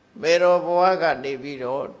မေရောဘဝကနေပြီး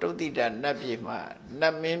တော့တုတ်တိတနတ်ပြည်မှာန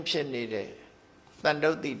တ်မင်းဖြစ်နေတဲ့တန်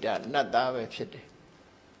တုတ်တိတနတ်သားပဲဖြစ်တယ်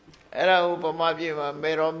အဲ့ဒါဥပမာပြမှာ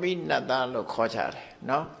မေရောမိနတ်သားလို့ခေါ်ကြတယ်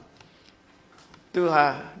နော်သူဟာ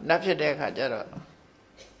နတ်ဖြစ်တဲ့အခါကျတော့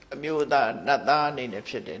အမျိုးသားနတ်သားအနေနဲ့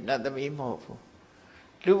ဖြစ်တယ်နတ်သမီးမဟုတ်ဘူး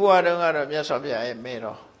လူဘဝတုန်းကတော့မြတ်စွာဘုရားရဲ့မေ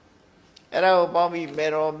ရောအဲ့ဒါကိုပေါင်းပြီးမေ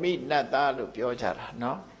ရောမိနတ်သားလို့ပြောကြတာ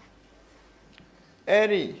နော်အဲ့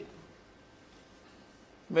ဒီ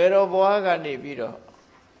မေရောဘဝကနေပြီးတော့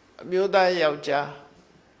အမျိုးသားယောက်ျား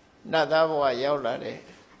နတ်သားဘဝရောက်လာတဲ့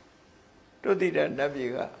တုတ်တိတနတ်ပြ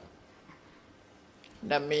ည်က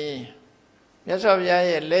နမင်းမြတ်စွာဘုရား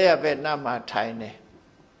ရဲ့လက်ရဘက်နားမှာထိုင်တယ်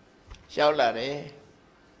ရောက်လာတယ်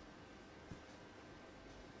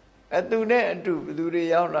အတူနဲ့အတူဘယ်သူတွေ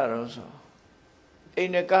ရောက်လာတော့ဆိုအိ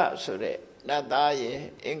န္ဒကဆိုတဲ့နတ်သားရဲ့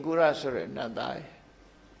အင်ကုရဆိုတဲ့နတ်သားရဲ့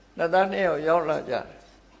နတ်သားနှစ်ယောက်ရောက်လာကြတယ်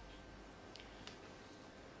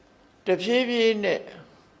တဖြည်းဖြည်းနဲ့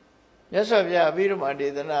မြတ်စွာဘုရားအဘိဓမ္မာဒေ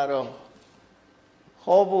သနာတော်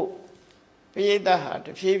ဟောဖို့ပိဋကတ်ဟာတ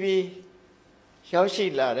ဖြည်းဖြည်းရောက်ရှိ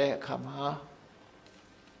လာတဲ့အခါမှာ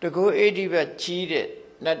တကူအိဋ္ဌိဘကြီးတဲ့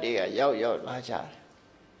နတ်တွေကရောက်လာကြတယ်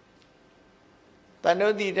တန်တု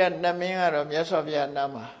တ်တိတနတ်မင်းကတော့မြတ်စွာဘုရားနာ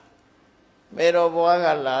မှာမေရောဘဝက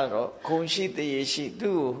လာတော့ခုံရှိတရေရှိ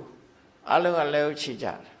သူ့ကိုအလုံးကလည်းဥချကြတ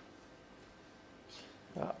ယ်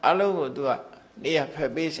အလုံးကိုသူကနေရဖ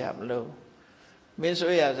က်ပေးစရာမလိုမင်း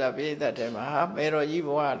ဆိုရစားပိဋကတ်ထဲမှာဟာမေရောကြီးဘ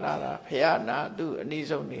ဝလာတာဖះနာသူ့အနည်း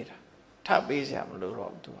ဆုံးနေတာထပ်ပေးစရာမလို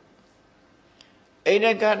တော့သူအိန္ဒ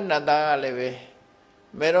ကနတ်သားကလည်းပဲ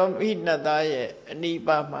မေရောမိနတ်သားရဲ့အနီး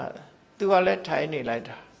ပါးမှာသူကလည်းထိုင်နေလိုက်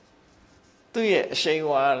တာသူ့ရဲ့အရှိန်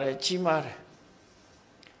ဝါလည်းကြီးမားတယ်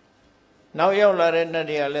နောက်ရောက်လာတဲ့နတ်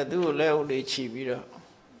တွေကလည်းသူ့ကိုလက်အုပ်လေးချီပြီးတော့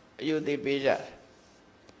အယုသိပေးကြတယ်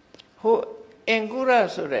ဟိုအင်ကုရ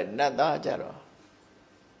ဆိုတဲ့နတ်သားကြတော့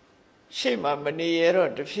ရှေ့မှာမနေရ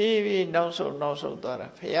တော့တဖြည်းဖြည်းနောက်ဆုံးသွားတာ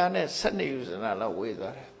ဖះနဲ့12ယူဇနာလောက်ဝေး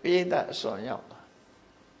သွားတယ်ပိဋကအစွန်ရောက်သွား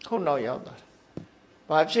ခုနောက်ရောက်သွားတယ်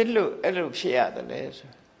ဘာဖြစ်လို့အဲ့လိုဖြစ်ရတယ်လဲ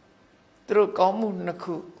ဆိုသူတို့ကောင်းမှုနှစ်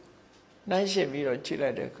ခုနှိုင်းယှဉ်ပြီးတော့ကြည့်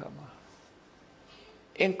လိုက်တဲ့အခါမှာ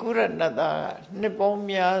အင်ကုရနတ်သားကနှစ်ပေါင်း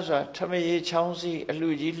များစွာထမရေချောင်းစီအ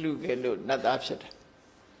လှကြီးလှူခဲ့လို့နတ်သားဖြစ်တယ်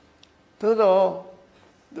သို့တော့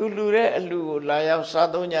သူလှူတဲ့အလှကိုလာရောက်စား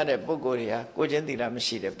သုံးကြတဲ့ပုဂ္ဂိုလ်တွေဟာကိုချင်းသီလမ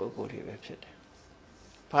ရှိတဲ့ပုဂ္ဂိုလ်တွေပဲဖြစ်တယ်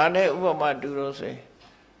။ဘာနဲ့ဥပမာတူလို့ဆိုရင်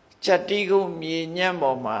ကြက်တီးကုန်းမြေညံ့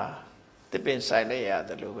ပေါ်မှာသစ်ပင်ဆိုင်လိုက်ရတ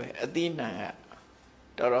ယ်လို့ပဲအသီးနှံက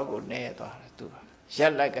တော်တော်ကိုနဲသွားတယ်သူကရ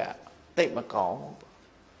က်လက်ကတိတ်မကောင်းဘူး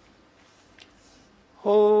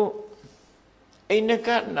ဟိုအိန္ဒက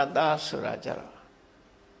နတ်သားဆိုတာကြတော့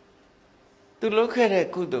သူလုပ်ခဲ့တဲ့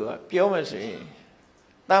ကုသိုလ်ကပြောမှဆိုရင်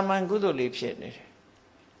တာမန်ကုသိုလ်လေးဖြစ်နေတယ်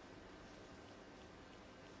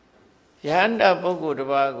ယန္တာပုဂ္ဂိုလ်တစ်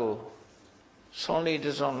ပါးကိုဆွန်လေးတ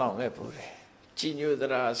စ်ဆွန်လောက်ခဲ့ပို့တယ်ကြည်ညိုသ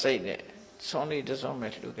ရာစိတ်နဲ့ဆွန်လေးတစ်ဆွန်ပဲ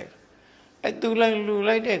လှူခဲ့အဲသူလိုက်လှူ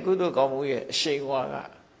လိုက်တဲ့ကုသိုလ်ကောင်းမှုရဲ့အရှိန်ဝါက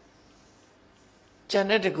ကျန်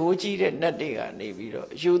တဲ့တကိုးကြီးတဲ့နတ်တွေကနေပြီးတော့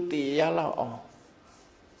ယူတည်ရလောက်အောင်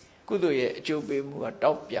ကုသိုလ်ရဲ့အကျိုးပေးမှုက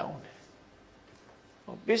တောက်ပြောင်းတယ်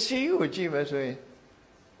ပစ္စည်းကိုကြည့်မယ်ဆိုရင်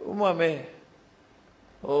ဥမာမဲ့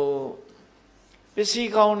ဟိုပစ္စည်း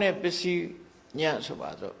ကောင်းတဲ့ပစ္စည်းညံ့ဆိုပါ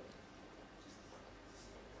စို့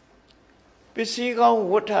ပစ္စည်းကောင်း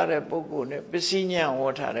ဝတ်ထားတဲ့ပုဂ္ဂိုလ်နဲ့ပစ္စည်းညံ့ဝ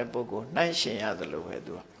တ်ထားတဲ့ပုဂ္ဂိုလ်နှိုင်းယှဉ်ရတယ်လို့ပဲ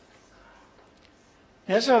သူက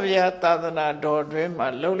မြတ်စွာဘုရားသာသနာတော်တွင်မှာ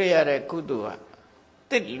လုပ်လိုက်ရတဲ့ကုသိုလ်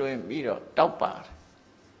ကတစ်လွင်ပြီးတော့တောက်ပါတယ်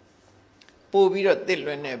ပို့ပြီးတော့တစ်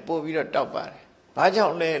လွင်နဲ့ပို့ပြီးတော့တောက်ပါတယ်ဘာကြော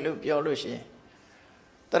င့်လဲလို့ပြောလို့ရှိရင်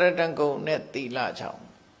တရတံကုံနဲ့သီလကြောင့်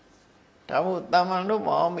ဒါမို့တာမန်လို့မ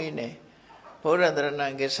အောင်မီနဲ့ဘုရားတရဏံ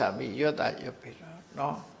ကိစ္ဆာမိရွတ်တာရွတ်ပြီတော့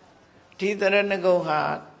နော်ဒီတရဏဂုံဟာ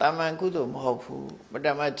တာမန်ကုသိုလ်မဟုတ်ဘူးပထ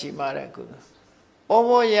မကြီးမားတဲ့ကုသိုလ်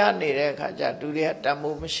ပေါ်ရနေတဲ့အခါကျသူတွေကတ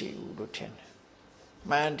မိုးမရှိဘူးလို့ထင်တယ်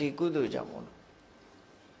မှန်ဒီကုသိုလ်ကြောင့်မို့လို့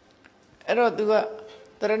အဲ့တော့သူက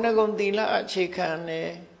တရဏဂုံသီလအခြေခံနေ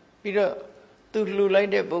ပြီးတော့သူလှူလိုက်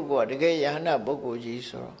တဲ့ပုဂ္ဂိုလ်ကတကယ်ယဟနာပုဂ္ဂိုလ်ကြီး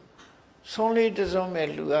ဆိုတော့ဆုံးလေးတစ်စုံမဲ့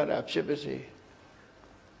လှူရတာဖြစ်ပါစေ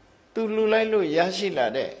သူလှူလိုက်လို့ရရှိလာ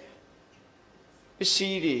တဲ့ပစ္စ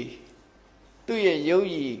ည်းတွေသူ့ရဲ့ရုပ်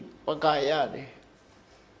ရည်ပကာရတွေ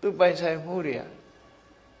သူပိုင်ဆိုင်မှုတွေက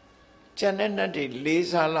ကျန်တဲ့နတ်တွေလေး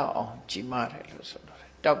စားလောက်အောင်ကြီးမားတယ်လို့ဆိုတော့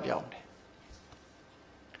တောက်ပြောင်းတယ်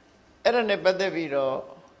အဲ့ဒါနဲ့ပတ်သက်ပြီးတော့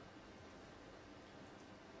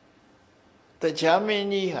တရားမင်း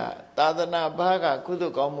ကြီးဟာသာသနာ့ဘာကကုသို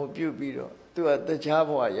လ်ကောင်းမှုပြုပြီးတော့သူကတရားဘ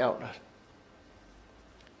ဝရောက်လာတယ်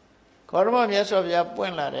ခေါရမမြတ်စွာဘုရားပွ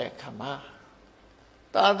င့်လာတဲ့အခါမှာ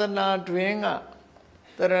သာသနာတွင်က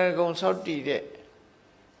တရဏဂုံဆောက်တည်တဲ့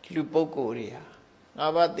လူပုဂ္ဂိုလ်တွေဟာ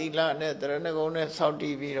ငါးပါးသီလနဲ့တရဏဂုံနဲ့ဆောက်တ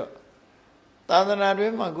ည်ပြီးတော့သာသနာတွ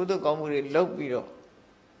င်မှာကုသိုလ်ကောင်းမှုတွေလုပ်ပြီးတော့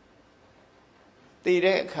တည်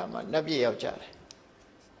တဲ့အခါမှာနတ်ပြည်ရောက်ကြတယ်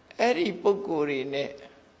အဲ့ဒီပုဂ္ဂိုလ်တွေနဲ့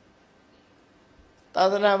သာ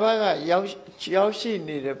သနာ့ဘာကရောက်ရှိ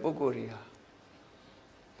နေတဲ့ပုဂ္ဂိုလ်တွေဟာ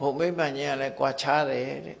ဘုံမိမ္မာကြီးကလည်းကြွားချတ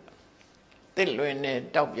ယ်တဲ့တစ်လွင်နဲ့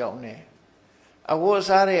တောက်ပြောင်းနေအဝတ်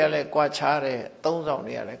စားတွေကလည်းကြွားချတယ်သုံးဆောင်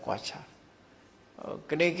တွေကလည်းကြွားချခ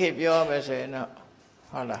ဏခေတ်ပြောရမယ်ဆိုရင်တော့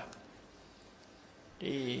ဟုတ်လား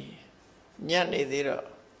ဒီညက်နေသေးတော့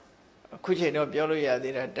အခုချိန်တော့ပြောလို့ရ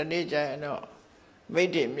သေးတယ်တနေ့ကျရင်တော့မိ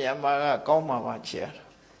တ်တင်မြန်မာကကောင်းမှာပါချေအ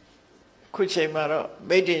ခုချိန်မှာတော့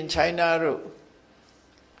မိတ်တင်ချိုင်းနာတို့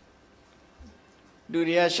လူ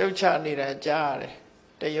တွေကရှုတ်ချနေတာကြားရတယ်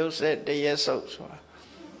တရုတ်ဆက်တရက်ဆုပ်ဆိုတာ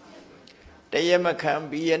တရက်မခံ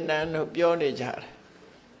ဗီယက်နမ်တို့ပြောနေကြတယ်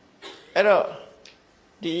အဲ့တော့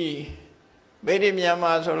ဒီမိတ်မြန်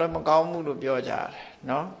မာဆိုလည်းမကောင်းဘူးလို့ပြောကြတယ်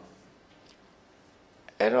နော်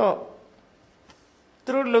အဲ့တော့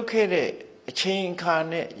သူတို့လုပ်ခဲ့တဲ့အချိန်အခါ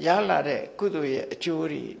နဲ့ရလာတဲ့ကုသိုလ်ရဲ့အကျိုး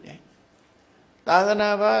တွေနဲ့သာသ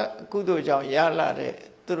နာ့ဘာကုသိုလ်ကြောင့်ရလာတဲ့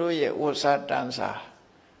သူတို့ရဲ့ဝတ်စားတန်းစား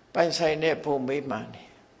ပိုင်ဆိုင်တဲ့ဘုံမိမှန်နေ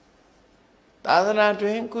သာသနာတွ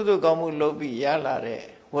င်ကုသိုလ်ကောင်းမှုလုပ်ပြီးရလာတဲ့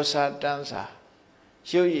ဝဆာတန်းစာ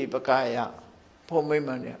ရုပ်ရည်ပကာယဘုံမိ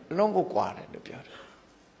မှန်နေအလုံးကိုကွာတယ်လို့ပြောတယ်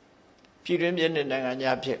ပြည်တွင်းပြည်နဲ့နိုင်ငံ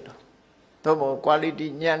ညာဖြစ်တော့သို့မဟုတ် quality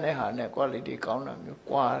ညံ့တဲ့ဟာနဲ့ quality ကောင်းတာမျိုး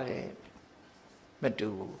ကွာတယ်မတူ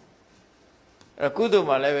ဘူးအဲကုသိုလ်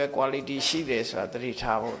မှာလည်းပဲ quality ရှိတယ်ဆိုတာသတိ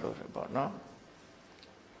ထားဖို့လိုတယ်ပေါ့နော်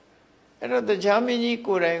အဲ့တော့တရားမင်းကြီး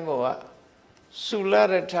ကိုယ်တိုင်ကသုလ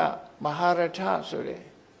ရထမဟာရထဆိုတဲ့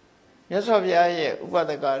မြတ်စွာဘုရားရဲ့ဥပ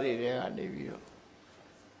ဒကတွေကနေပြီးတော့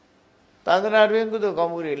သာသနာတွင်ကုသိုလ်ကော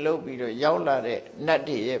င်းမှုတွေလုပ်ပြီးတော့ရောက်လာတဲ့နတ်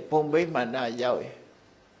တွေရဲ့ဘုံဗိမာန်ရောက်ရင်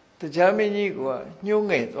တရားမင်းကြီးကညှိုး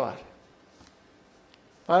ငယ်သွားတယ်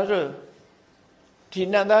။ဘာလို့ဒီ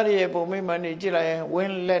နတ်သားတွေရဲ့ဘုံဗိမာန်တွေကြည့်လိုက်ရင်ဝ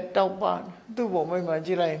င်းလက်တောက်ပါသူ့ဘုံဗိမာန်ကြ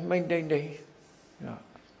ည့်လိုက်ရင်မိမ့်တိမ့်တိမ့်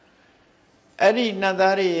အဲ့ဒီနတ်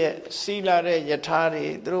သားတွေရဲ့စီးလာတဲ့ယထာတွေ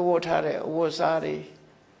သူတို့ဝတ်ထားတဲ့အဝတ်စားတွေ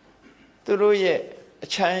သူတို့ရဲ့အ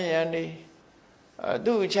ချမ်းရံတွေ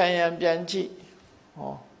သူ့အချမ်းရံပြန်ကြည့်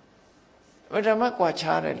ဟောဘယ်တော့မှကွာ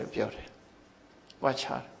ခြားတယ်လို့ပြောတယ်ကွာ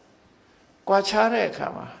ခြားတဲ့အခါ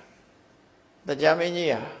မှာတရားမင်းကြီး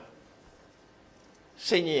ဟာ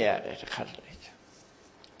စိတ်ညစ်ရတယ်တခါတလေ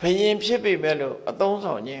ဘယင်ဖြစ်ပေမဲ့လို့အသုံး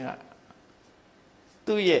ဆောင်ခြင်းက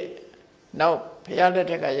သူ့ရဲ့နောက်ဘုရားလက်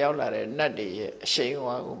ထက်ကရောက်လာတဲ့နတ်တွေရဲ့အရှိန်အ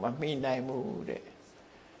ဝါကိုမမှီနိုင်ဘူးတဲ့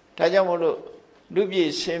ဒါကြောင့်မို့လို့လူပြည်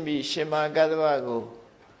ဆင်းပြီးရှင်မကတ္တဗကို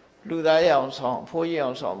လူသားရအောင်ဆောင်ဖိုးရအော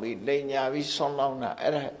င်ဆောင်ပြီးလိန်ညာပြီးဆွန်းလောင်းတာ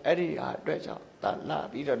အဲ့ဒီဟာအတွက်ကြောင့်သာလာ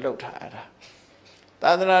ပြီးတော့လှုပ်ထားတာ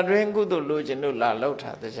သာသနာတွင်ကုသိုလ်လိုချင်လို့လာလှုပ်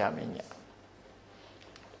ထားတရားမင်းညာ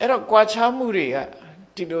အဲ့တော့ကြွားချမှုတွေက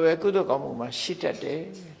ဒီလိုပဲကုသိုလ်ကောင်းမှုမှာရှိတတ်တယ်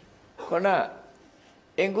ခုန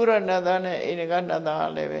အင်္ဂုရနတ်သားနဲ့အိန္ဒကနတ်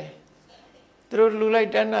သားလည်းပဲသူတို့လူလိုက်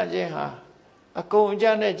တန်းနာခြင်းဟာအကုန်အကျ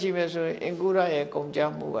နဲ့ကြည့်မယ်ဆိုရင်အင်္ဂုရရဲ့ကုန်ကြ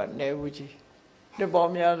မှုကနေဘူးကြီးနှစ်ပေါ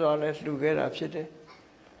င်းများစွာလဲလှူခဲ့တာဖြစ်တယ်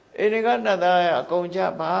အိန္ဒကနတ်သားရဲ့အကုန်ကြ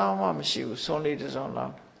ဘာမှမရှိဘူးဆုံးလေးတစ်စုံလော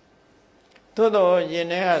က်သို့တော့ယင်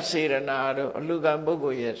ထဲကစေရနာတို့အလူကံပုဂ္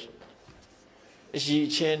ဂိုလ်ရဲ့အရှိ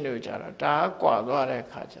ချင်းတို့ကြတာဒါကွာသွားတဲ့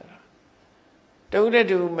ခါကျတာတူတဲ့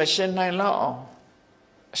တူမရှင်းနိုင်တော့အောင်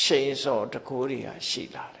အရှိန်စောတကိုးတွေဟာရှိ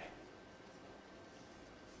လာတယ်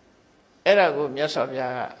အဲ့ဒါကိုမြတ်စွာဘု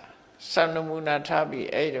ရားကစံနမူနာထားပြီး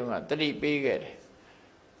အဲ့ဒီတော့ကတတိပေးခဲ့တယ်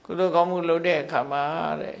ကုသိုလ်ကောင်းမှုလုပ်တဲ့အခါမှာ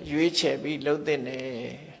တဲ့ရွေးချယ်ပြီးလုပ်တဲ့နေ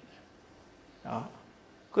နော်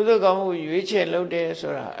ကုသိုလ်ကောင်းမှုရွေးချယ်လုပ်တယ်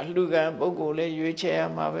ဆိုတာအလှကံပုဂ္ဂိုလ်လည်းရွေးချယ်ရ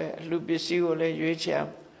မှာပဲအလှပစ္စည်းကိုလည်းရွေးချယ်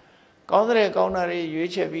ကောင်းတဲ့ကောင်းတာတွေရွေး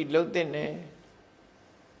ချယ်ပြီးလုပ်တဲ့နေ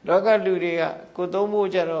လောကလူတွေကကိုသုံးဖို့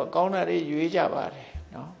ကြတော့ကောင်းတာတွေရွေးကြပါတယ်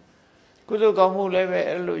နော်ကုသိုလ်ကောင်းမှုလည်းပဲ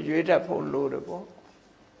အဲ့လိုရွေးတတ်ဖို့လိုတယ်ပေါ့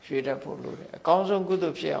ရွေးတတ်ဖို့လိုတယ်အကောင်းဆုံးကု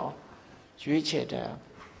သိုလ်ဖြစ်အောင်ရွေးချယ်တတ်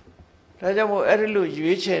ဒါကြောင့်မို့အဲ့ဒီလို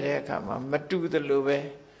ရွေးချယ်တဲ့အခါမှာမတူသလိုပဲ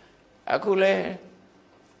အခုလဲ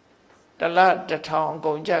တလ1000အ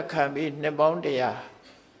ကုန်ကြခံပြီးနှစ်ပေါင်း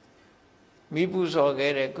100မိပူဇော်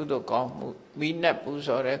ခဲ့တဲ့ကုသိုလ်ကောင်းမှုမိနဲ့ပူ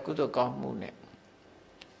ဇော်တဲ့ကုသိုလ်ကောင်းမှုနဲ့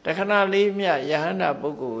တခဏလေးမြယဟန္တာပု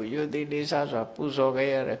ဂ္ဂိုလ်ယုတိလေးစားစွာပူဇော်ခဲ့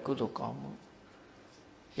ရတဲ့ကုသိုလ်ကောင်းမှု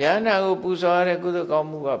ယဟန္တာကိုပူဇော်ရတဲ့ကုသိုလ်ကောင်း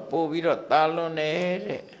မှုကပို့ပြီးတော့တာလွန်နေ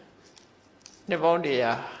တဲ့နှစ်ပေါင်း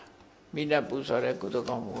100မိနဲ့ပူဇော်တဲ့ကုသိုလ်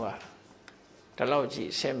ကောင်းမှုကဒီလောက်ကြီး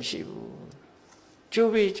အဆင်မရှိဘူး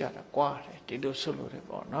ကျိုးပေးကြတာကွာတယ်ဒီလိုဆွလို့တယ်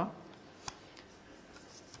ပေါ့နော်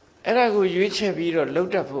အဲ့ဒါကိုရွေးချယ်ပြီးတော့လှုပ်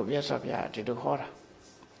တတ်ဖို့မြတ်စွာဘုရားဒီလိုခေါ်တာ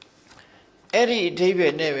အဲ့ဒီအဓိပ္ပာ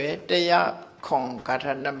ယ်နဲ့ပဲတရားခွန်ဂါ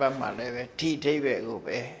ထာနံပါတ်မှာလည်းပဲဒီအဓိပ္ပာယ်ကို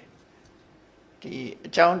ပဲဒီအ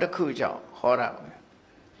ကြောင်းတစ်ခုကြောင့်ဟောတာပဲ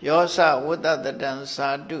ယောသဝတ္တတတံသာ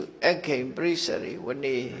တုအခိံပရိစရိဝ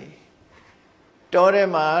နေတော်ထဲ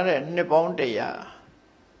မှာတဲ့နှစ်ပေါင်း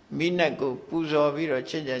100မိနတ်ကိုပူဇော်ပြီးတော့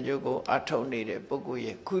ချစ်ကြံကြိုးကိုအထုံနေတဲ့ပုဂ္ဂိုလ်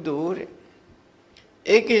ရဲ့ကုသိုလ်တဲ့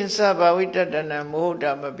ဧကိဉ္စဘာဝိတတနံမောဟတ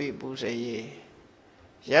မပိပူဇေယေ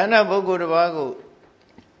ယန္နာပုဂ္ဂိုလ်တစ်ပါးကို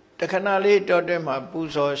တခဏလေးတော်တဲ့မှာပူ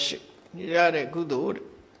ဇော်ရတဲ့ကုသိုလ်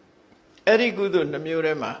အဲ့ဒီကုသိုလ်နှမျိုး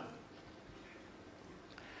ထဲမှာ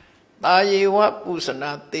တာယေဝပုစ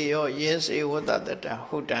နာတေယောယင်းစေဝတ္တတံ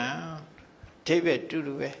ဟုတ်တံအဓိပ္ပာယ်တူ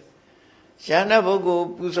တူပဲယန္နာပုဂ္ဂိုလ်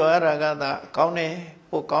ပူဇော်ရတာကသာကောင်းတယ်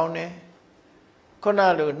ပိုကောင်းတယ်ခုန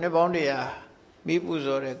လိုနှစ်ပေါင်း100မိပူ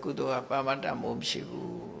ဇော်တဲ့ကုသိုလ်ကပါမတ္တမို့မရှိ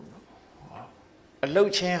ဘူးအလု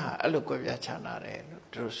တ်ချင်းဟာအဲ့လိုကြွယ်ပြချမ်းသာတယ်လို့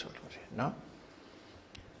တို့ဆိုလို့တယ်နော်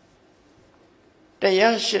တ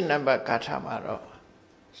ရား8နံပါတ်ဂါထာမှာတော့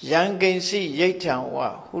ယံကိဉ္စီယိဋ္ဌံဝ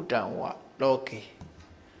ဟုတံဝလောကေ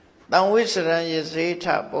တံဝိစရံယဇေထ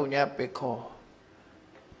ပုံညပိခော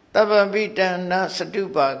တပ္ပပိတံနစတု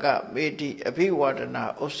ပါကမေတိအဘိဝဒနာ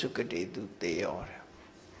ဩစုကတိတုတေယောတဲ့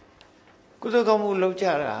ကုသိုလ်ကောင်းမှုလုပ်ကြ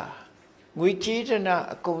တာငွေကြေးတနာ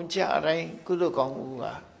အကုန်ကြအတိုင်းကုသိုလ်ကောင်းမှုက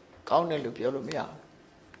ကောင်းတယ်လို့ပြောလို့မရဘူး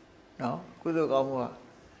နော်ကုသိုလ်ကောင်းမှုက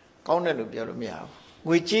ကောင်းတယ်လို့ပြောလို့မရဘူး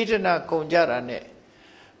ငွေကြေးတနာကုန်ကြတာနဲ့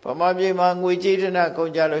ဗမာပြည်မှာငွေကြေးတနာကု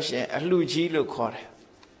န်ကြလို့ရှိရင်အလှကြီးလို့ခေါ်တယ်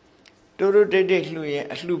တိုးတိုးတိတ်တိတ်လှူရင်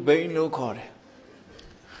အလှဘိန်းလို့ခေါ်တယ်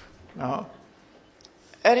နော်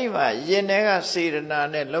အဲ့ဒီမှာရင်ထဲကစေရနာ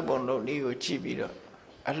နဲ့လုပ်ပုံလုပ်နည်းကိုကြည့်ပြီးတော့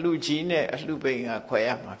အလှကြီးနဲ့အလှဘိန်းကခွဲရ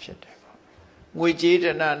မှာဖြစ်တယ်ပေါ့ ငွေကြေးတ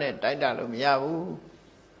နာနဲ့တိုက်တာလို့မရဘူး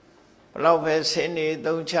ဘလောက်ပဲဆင်းနေ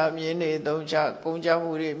သုံးချမြင်းနေသုံးချကုန်ကြ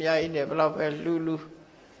မှုတွေအများကြီးနဲ့ဘလောက်ပဲလူ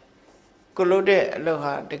ကိုလို့တဲ့အလုပ်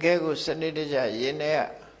ဟာတကယ်ကိုစနစ်တကျရင်းနဲ့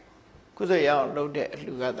ကုသိုလ်ရအောင်လုပ်တဲ့အ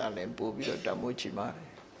လှကသာလည်းပို့ပြီးတော့တမိုးချီပါတယ်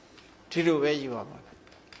ဒီလိုပဲယူပါပါ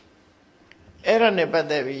အဲ့ဒါနဲ့ပတ်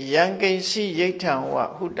သက်ပြီးယံကိဉ္စီယိဋ္ဌံဝ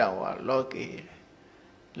ဟုတံဝလောကေ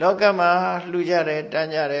လောကမှာလှူကြတယ်တန်း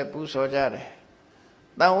ကြတယ်ပူဇော်ကြတယ်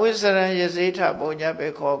တံဝိစရံယဇေထပုံညာပဲ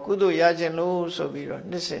ခေါ်ကုသိုလ်ရခြင်းလို့ဆိုပြီးတော့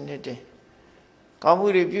နှစ်စဉ်နှစ်တင်ကောင်းမှု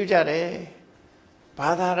တွေပြုကြတယ်ဘာ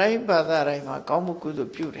သာတိုင်းမှာကောင်းမှုကုသို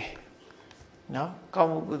လ်ပြုတယ်နော်ကော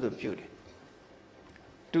င်းမှုကုသိုလ်ပြုတယ်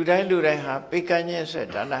လူတိုင်းဟာပေကံညင်းဆို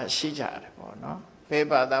ဒါနရှိကြတယ်ပေါ့နော်ဘယ်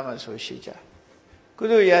ဘာသာမှဆိုရှိကြကု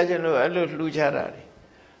သိုလ်ရခြင်းလို့အဲ့လိုလှူကြတာလေ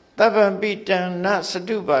တပ္ပံပိတံနစ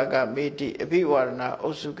တုပါကမေတိအဘိဝရဏဩ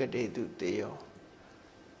စုကတိတုတေယော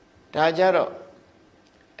ဒါကြတော့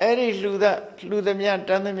အဲ့ဒီလှူသမျှတ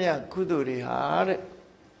န်းသမျှကုသိုလ်တွေဟာတဲ့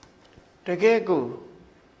တကယ်ကို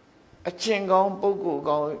အချင်းကောင်းပုဂ္ဂိုလ်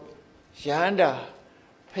ကောင်းယဟန္တာ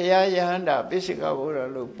ဖရာယဟန္တာပိစိကဘု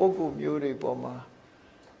ရားလို့ပုဂ္ဂိုလ်မျိုးတွေပေါ်မှာ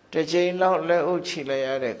တစ်ချိန်လောက်လက်အုပ်ချလိုက်ရ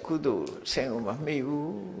တဲ့ကုသိုလ်ဆင်ကိုမမိ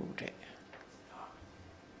ဘူးတဲ့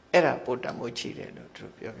အဲ့ဒါပို့တမိုးချီတယ်လို့သူ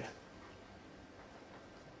ပြောပြ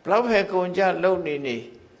ဘလောက်ပဲကုန်ကြလုံနေ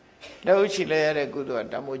လက်အုပ်ချလိုက်ရတဲ့ကုသိုလ်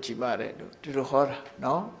ကတမိုးချီပါတယ်လို့သူတို့ဟောတာ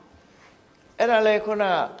နော်အဲ့ဒါလေခုန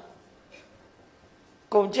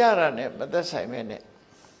ကုန်ကြတာနဲ့မသက်ဆိုင်မဲနဲ့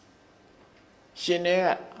ရှင်တွေက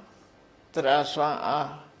သရဆွမ်းအား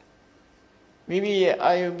မိမိရဲ့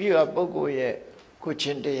အာယုပြုအပုဂ္ဂိုလ်ရဲ့ကိုချ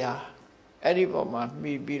င်းတရားအဲ့ဒီပေါ်မှာ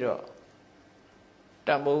မှီပြီးတော့တ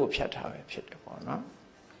မိုးကိုဖြတ်ထားပဲဖြစ်တယ်ပေါ့နော်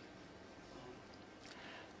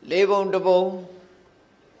လေးပုံတစ်ပုံ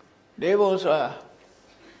ဆိုတာ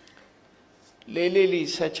လေး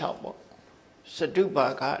16ပေါ့စတုပါ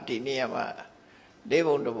ကဒီနေရာမှာလေး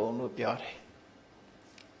ပုံတစ်ပုံလို့ပြောတယ်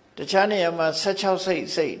တခြားနေရာမှာ16စိ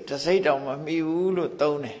တ်တစ်စိတ်တောင်မမှီဘူးလို့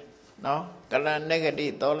သုံးတယ်နော်ကလန်နဂတိ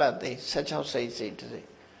သောလသိ16စိတ်တစ်စိတ်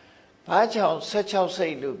ဘာကြောင့်16စိ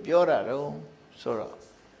တ်လို့ပြောတာတော့ဆိုတော့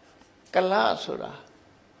ကလဆိုတာ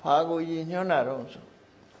ဘာကိုရည်ညွှန်းတာတော့ဆို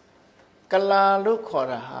ကလာလို့ခေါ်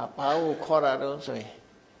တာဟာဘာကိုခေါ်တာတော့ဆိုရင်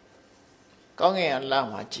ကောင်းကင်ကလ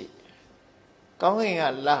မှာကြည့်ကောင်းကင်က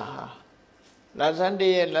လဟာလဆန်း1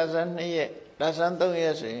ရက်လဆန်း2ရက်လဆန်း3ရ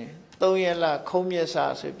က်ဆိုရင်3ရက်လခုံးမျက်စာ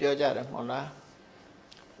ဆိုပြောကြတယ်မဟုတ်လား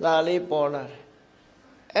လာလေးပေါ်လာတယ်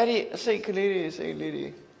အဲ့ဒီအစိတ်ကလေးတွေ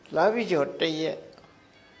လာပြီးကျော်1ရက်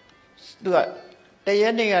သူက1ရ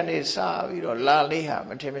က်နေ့ကနေစပြီးတော့လာလေးဟာမ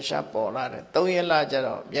ထင်မရှားပေါ်လာတယ်3ရက်လကျ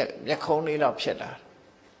တော့မျက်ခုံးလေးတော့ဖြစ်လာ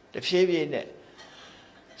တဖြည်းဖြည်းနဲ့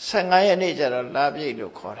15ရက်နေ့ကျတော့လာပြည့်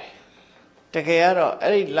လို့ခေါ်တယ်တကယ်ကတော့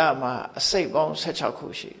အဲ့ဒီလမှာအစိတ်ပေါင်း16ခု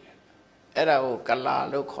ရှိတယ်အဲ့ဒါကိုကလာ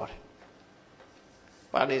လို့ခေါ်တယ်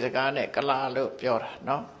ပါဠိစကားနဲ့ကလာလို့ပြောတာ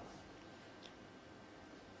နော်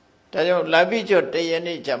ဒါကြောင့်လာပြည့်ကျော်1ရက်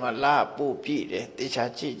နေ့ကျမှလာပို့ပြည့်တယ်တေချာ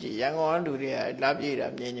ကြည့်ရန်ကုန်လူတွေကလာပြည့်တာ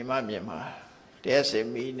မြင်မှာတရားစင်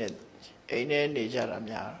မီးနဲ့အိမ်ထဲနေကြတာ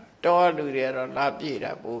များတော့လူတွေကတော့လာပြည့်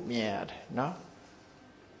တာပို့မြင်ရတယ်နော်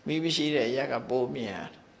မိမရှိတဲ့အရာကပိုးမြင်ရ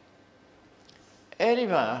တယ်အဲ့ဒီ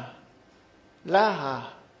မှာလာဟာ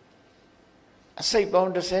အစိတ်ပေါ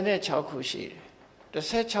င်း16ခုရှိတယ်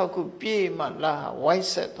16ခုပြည့်မှလာဟာဝိုက်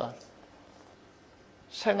ဆက်သွား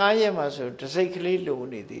15ရက်မှဆိုတစ်စိတ်ကလေးလို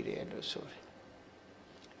နေသေးတယ်လို့ဆိုတယ်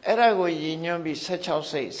အဲ့ဒါကိုရည်ညွှန်းပြီး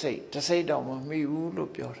16စိတ်တစ်စိတ်တော့မမိဘူး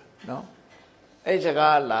လို့ပြောတာနော်အဲ့စ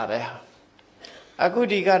ကားလာတဲ့ဟာအခု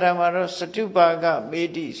ဒီကထာမှာတော့စတုပါကမေ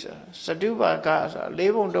တိဆိုစတုပါကဆို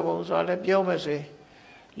လေးပုံတစ်ပုံဆိုလည်းပြောမယ်ဆိုရင်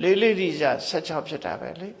လေးဒီစား16ဖြစ်တာပဲ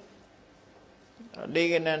လေလေး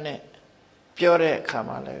ကနနဲ့ပြောတဲ့အခါ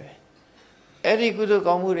မှာလည်းပဲအဲ့ဒီကုသိုလ်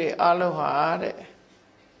ကောင်းမှုတွေအလုံးဟာတဲ့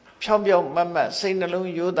ဖြောင်းဖြောင်းမတ်စိတ်နှ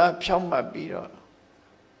လုံးရိုးသားဖြောင်းမှတ်ပြီးတော့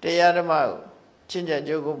တရားဓမ္မကိုကျင့်ကြံ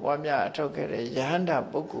ကြိုးကိုပွားများအထောက်ခဲ့တဲ့ယဟန္တာ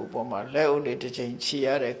ပုဂ္ဂိုလ်ပေါ်မှာလက်အုပ်တွေတစ်ချိန်ချီရ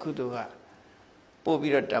တဲ့ကုသိုလ်ကပို့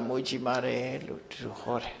ပြီးတော့တမိုးချီမာတယ်လို့သူ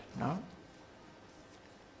ဟောတယ်နော်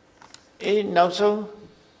အေးနောက်ဆုံး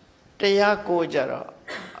တရားကိုကြတော့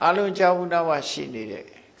အလုံးကြောင်းနာဝရှိနေတဲ့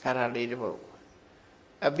ခါရလေးတစ်ပုဒ်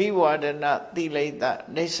အဘိဝါဒနာတိလိတ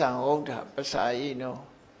နေဆံဟုတ်တာပစာယိနော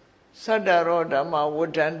သတ္တရောဓမ္မဝ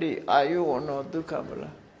ဋ္ဌန္တိအာယုဝနောဒုက္ခမ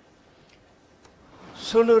လား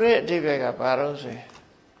ဆိုလိုတဲ့အဓိပ္ပာယ်ကဘာလို့ဆိုရင်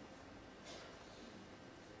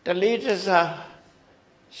တလေးတစား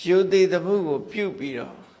ယုတ်သေးသမှုကိုပြုပြီး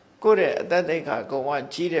တော့ကိုယ့်ရဲ့အတ္တဒိဋ္ဌာကုံဝ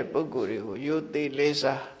ကြီးတဲ့ပုဂ္ဂိုလ်တွေကိုယုတ်သေးလေး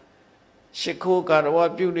စားရှ िख ိုးကာရဝ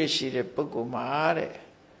ပြုလို့ရှိတဲ့ပုဂ္ဂိုလ်မှာတဲ့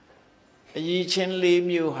အည်ချင်း၄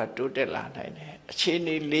မျိုးဟာတိုးတက်လာနိုင်တယ်အခြေအ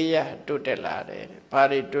နေ၄ရပ်တိုးတက်လာတယ်ဘာ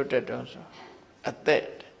တွေတိုးတက်တော့ဆိုအသက်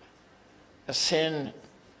အစင်း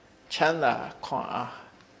ချမ်းသာခွန်အား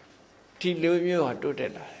ဒီလူမျိုးဟာတိုးတ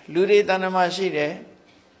က်လာတယ်လူတွေတဏ္ဍမှာရှိတယ်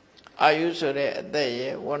အာယုဆိုတဲ့အသက်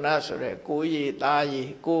ရဲ့ဝဏ္ဏဆိုတဲ့ကိုယ်ရည်သားရည်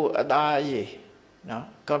ကိုယ်အသားရည်နော်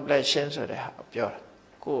complexion ဆိုတဲ့ဟာပြောတာ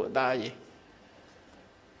ကိုယ်အသားရည်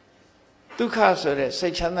ဒုက္ခဆိုတဲ့စိ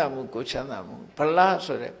တ်ချမ်းသာမှုကိုယ်ချမ်းသာမှုဗလ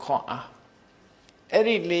ဆိုတဲ့ခွန်အားအဲ့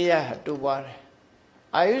ဒီ၄ရဟာတူပါတယ်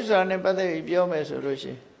အာယုဆိုတာနဲ့ပတ်သက်ပြီးပြောမယ်ဆိုလို့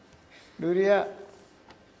ရှိရင်လူတွေက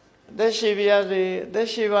အသက်ရှိပါစေအသက်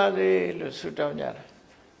ရှိပါစေလို့ဆုတောင်းကြတယ်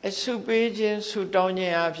အဆုပေးခြင်းဆုတောင်းခြ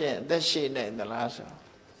င်းအပြင်အသက်ရှိနိုင်သလားဆို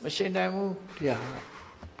မရှိနိုင်ဘူးတရား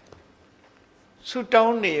ဆုတော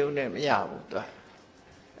င်းနေုံနဲ့မရဘူးသူ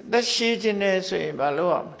အသက်ရှိခြင်းနဲ့ဆိုရင်ဘာ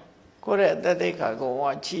လို့ရမလဲကိုယ့်ရဲ့အသက်သိက္ခာကိုဝါ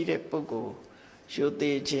ကြီးတဲ့ပုဂ္ဂိုလ်ရှု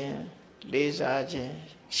သေးခြင်းလေးစားခြင်း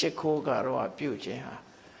ရှ िख ိုးကတော့ပြုခြင်းဟာ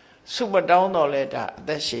ဆုမတောင်းတော့လဲဒါအသ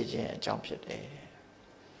က်ရှိခြင်းအကြောင်းဖြစ်တယ်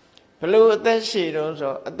ဘလို့အသက်ရှိတော့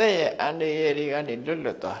ဆိုအသက်ရဲ့အန္တရာယ်တွေကနေလွ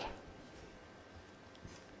တ်သွားတာ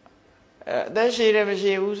အသက်ရှိတယ်မ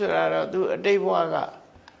ရှိဘူးဆိုတာတော့သူအတိတ်ဘဝက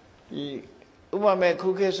ဒီဥပမာခု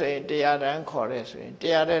ခေတ်ဆိုရင်တရားတန်းခေါ်ရဲဆိုရင်တ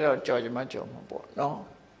ရားတဲ့တော့ကြော်ကြမကြော်မှာပေါ့နော်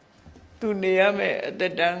သူနေရမယ်အသ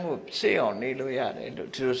က်တန်းကိုစိတ်အောင်နေလို့ရတယ်လို့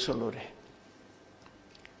သူဆိုလို့တယ်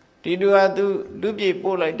ဒီလူဟာသူလူပြေ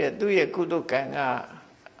ပို့လိုက်တဲ့သူ့ရဲ့ကုသကံက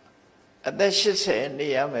အသက်80နေ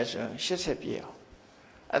ရမယ်ဆိုရင်80ပြည့်အောင်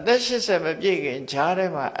အသက်80မပြည့်ခင်ဈာထဲ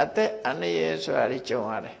မှာအသက်အန္တရာယ်ဆိုတာကြီးကြုံ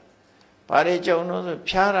ရတယ်ဘာတွေကြုံလို့ဆို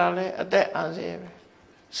ဖျားတာလဲအသက်အန္တရာယ်ပဲ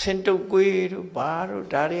ဆင်တုတ်ကွေးတို့ဘာတို့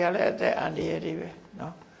ဒါတွေကလည်းအသက်အန္တရာယ်တွေပဲ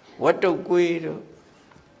နော်ဝတ်တုတ်ကွေးတို့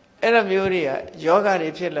အဲ့လိုမျိုးတွေကယောဂတွေ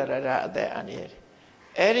ဖြစ်လာတာဒါအသက်အန္တရာယ်တွေ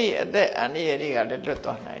အဲ့ဒီအသက်အန္တရာယ်တွေကလည်းလွတ်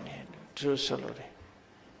သွားနိုင်တယ်သူဆိုလို့တယ်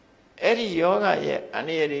အဲ့ဒီယောဂရဲ့အန္တ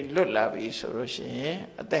ရာယ်တွေလွတ်လာပြီဆိုလို့ရှိရင်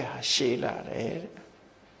အသက်ဟာရှည်လာတယ်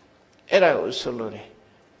အဲ့ဒါကိုဆိုလို့တယ်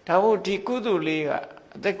ဒါမို့ဒီကုသိုလ်လေးက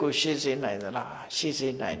အသက်ကိုရှည်စေနိုင်သလားရှည်စေ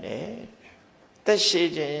နိုင်တယ်သက်ရှည်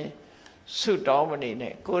ခြင်းဆုတောင်းမနေ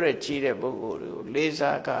နဲ့ကိုယ့်ရဲ့ကြီးတဲ့ပုဂ္ဂိုလ်တွေကိုလေး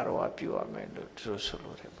စားကတော့ပြုရမယ်လို့သူဆို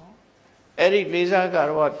လို့တယ်ပေါ့အဲ့ဒီလေးစားက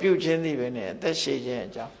တော့ပြုခြင်းသည်ပဲနဲ့အသက်ရှည်ခြင်း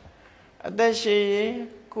အကြောင်းအသက်ရှည်ရင်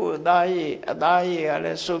ကိုယ်အသားရည်ကလ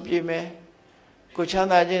ည်းစုပ်ပြည့်မယ်ကိုချမ်း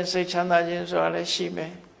သာခြင်းစိတ်ချမ်းသာခြင်းဆိုတာလည်းရှိမ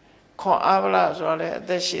ယ်ခွန်အားဗလားဆိုတာလည်းအသ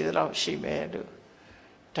က်ရှည်သလောက်ရှိမယ်လို့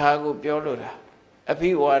ဒါကိုပြောလို့တာအဘိ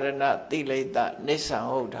ဝါဒနာတိလိတနိစ္စံ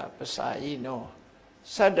ဟုတ်တာပစာယိနော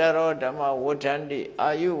သတ္တရောဓမ္မဝဋ္ဌန္တိအာ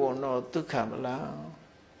ယုဝနောဒုက္ခမလား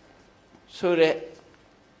ဆိုတဲ့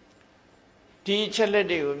ဒီချက်လက်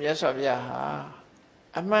တွေကိုမြတ်စွာဘုရားဟာ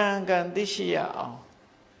အမှန်ကန်သိရှိရအောင်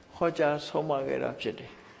ဟောကြားဆုံးမခဲ့တာဖြစ်တ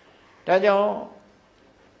ယ်ဒါကြောင့်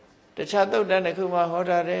တခြားသုတ်တန်တစ်ခုမှာဟော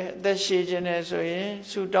ထားတယ်အသက်ရှည်ခြင်းနဲ့ဆိုရင်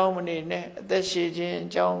ဆုတောင်းမနေနဲ့အသက်ရှည်ခြင်းအ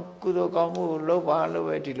ကြောင်းကုသိုလ်ကောင်းမှုကိုလုပ်ပါလို့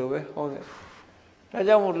ပဲဒီလိုပဲဟောခဲ့ဒါ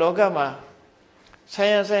ကြောင့်မို့လောကမှာဆို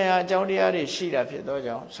င်ရာအကြောင်းတရားတွေရှိတာဖြစ်သော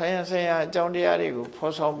ကြောင့်ဆိုင်ရာအကြောင်းတရားတွေကို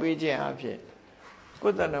ဖော်ဆောင်ပေးခြင်းအဖြစ်ကို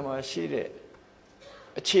ယ်တဏ္ဍမှာရှိတဲ့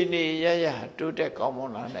အခြေအနေရတိုးတက်ကောင်းမွ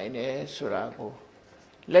န်လာနိုင်တယ်ဆိုတာကို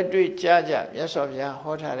လက်တွေ့ကြားကြမြတ်စွာဘုရား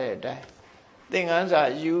ဟောထားတဲ့အတိုင်းသင်္ကန်းစာ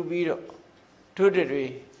ယူပြီးတော့တို့တွေ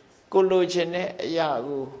ကိုလိုချင်တဲ့အရာ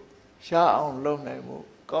ကိုရအောင်လုပ်နိုင်မှု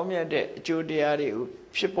ကောင်းမြတ်တဲ့အကျိုးတရားတွေကို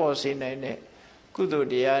ဖြစ်ပေါ်စေနိုင်တဲ့ကုသိုလ်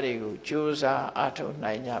တရားတွေကိုကြိုးစားအားထုတ်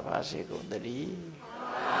နိုင်ကြပါစေကုန်သတည်း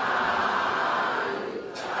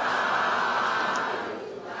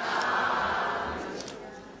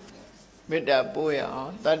မေတ္တာပို့ရအော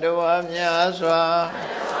င်တတ္တဝါများစွာ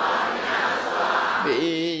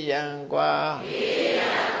ဘေးရန်กว่า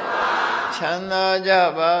ချမ်းသာကြ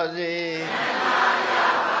ပါစေ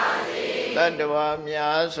တတ္တဝါ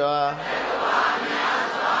များစွာ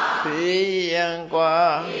ဘေးရန်กว่า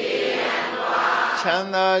ချမ်း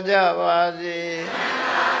သာကြပါစေ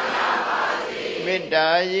မေတ္တာ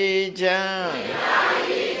ရည်ချမ်း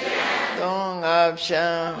သွန်ငါဖြံ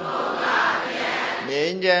ငြိ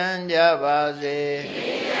မ်းချမ်းကြပါစေ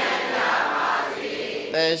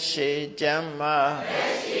သက်ရှိချမ်းသာ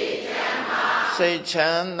စိတ်ချ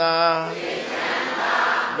မ်းသာ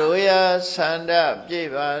လူရဆန္ဒပြည့်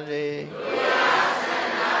ပါစေ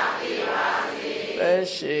သက်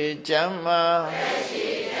ရှိချမ်းသာ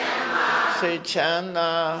စိတ်ချမ်း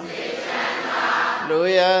သာလူ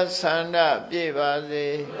ရဆန္ဒပြည့်ပါစေ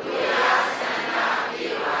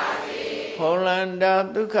ဖုံလန္တာ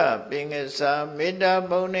ဒုက္ခပင်္ဂစာမေတ္တာ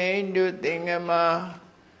ပုံနေတုသင်္ကမ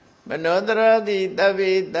မနောတရတိတ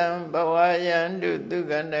ပိတံဘဝယံတုဒုက္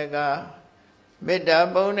ခနကမေတ္တာ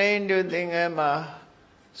ပုံနေတုသင်္ကမ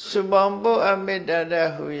စုပေါင်းပုအမေတ္တာတ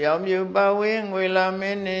ဟုရောင်မြူပါဝင်းငွေလာမ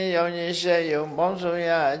င်းနှင့်ရောင်ရင်ရှက်ယုံပေါင်းစုံရ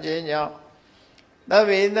အခြင်းကြောင့်တ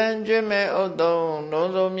ပိတံကျွေးမဲ့ဥတ္တုံ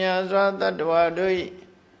လုံးစုံများစွာတတ္တဝါတို့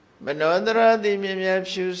Manodra the Mimia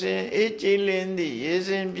Fusin, Echilin, the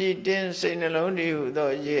Yesin Pitin, Saint Aloni,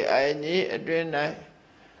 though ye I need a dream.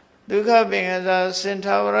 Duka being as a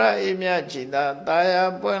Centaura Imiachida,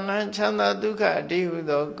 Daya, Buenan Chanda Duka,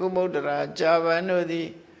 Dihudo, Gumodra, Java,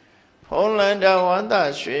 Nodi, Poland,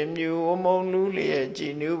 Wanda, Swim, you, Omon Lulia,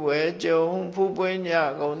 Ginu, where Joan,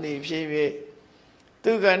 Pupuenya, Gondi, Pivi,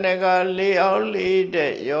 Duka Nega, Leo, Lead,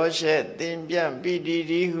 Yoshet, Dimbian,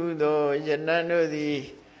 BDD, Hudo,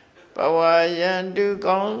 Yananodi, Pawayan,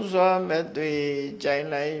 Dukon, Swametui,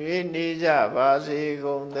 Jailai, Vinija, Vasi,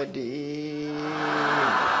 Gondadi.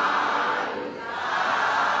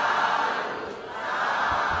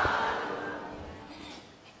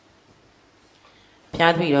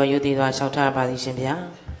 Piadwiro Yudhiva Shauta Badishimbia.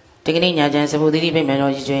 Taking Yajan Sabudi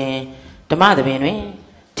Memory, Dama the Benway,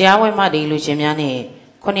 Tiawe Madi Luchimiani,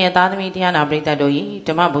 Konya Tadami Tiana Brita Doi,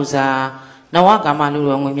 Tamabuza, Nawaka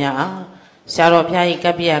Malu Mumia, Saro Piai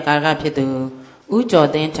Kapia Karapitu, Ujo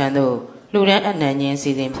Dentando, Luran and Nanyan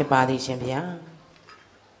Sidim Padi Shimbia.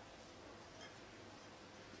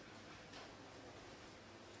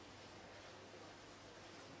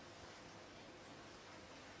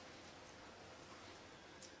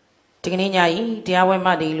 Taking Yai, Tiawe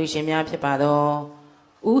Madi Luchimia Pepado,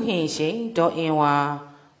 Uhinshi, Do Inwa,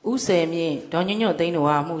 Usemi, Donino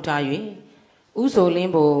Denua Mutayi, Uso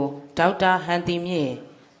Limbo, Dauta Hantimi,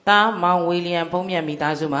 Ta Mount William Pomia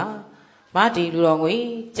Mitazuma, Mati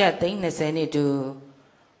Lurongwe, Jatin Nesenitu,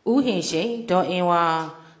 Uhinshi, Do Inwa,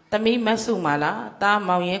 Tami Masumala, Ta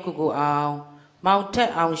Mount Yekugu Ao, Mount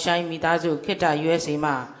Tet Ao Shine Mitazu, Kita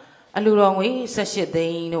USMA, Alurongwe, Sashit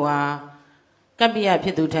Deinua. Kapia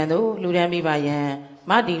Pitutano, Ludami Bayan,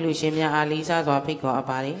 Madi Luchimia Alisa or Pico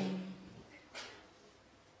Apari.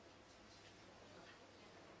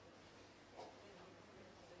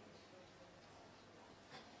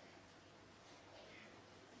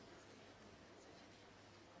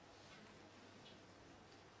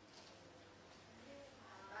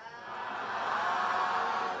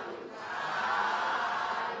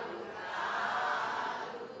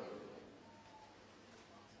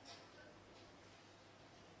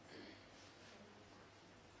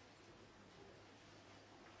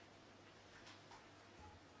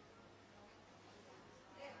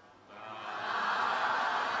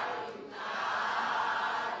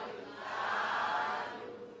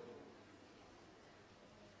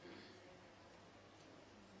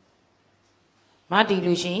 Mati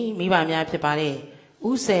Lushi, Mibamia Pepare,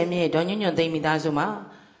 Usemi, Donyon de Midazuma,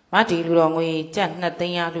 Mati Lurongwe, Jan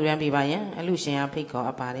Natia Lurambi Bayan, and Lucia Pico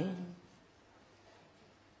Apare.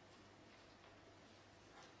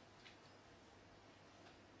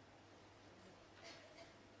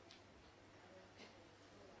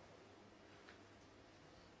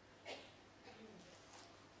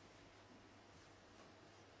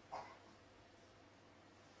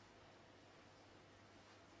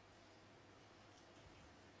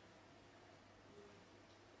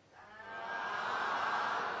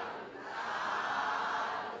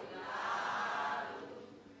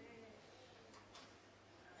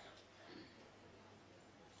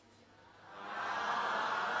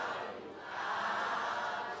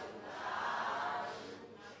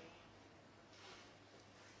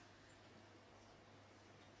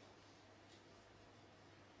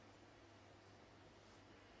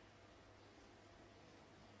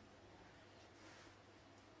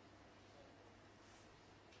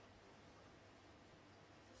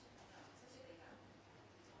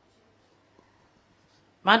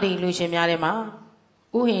 Madi Luchimiarema,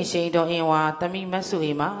 Uhin Shade or Inwa, Tami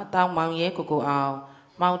Masuima, Tao Mount Yekuku Ao,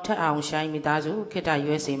 Mount Ao Shine Mitazu, Kita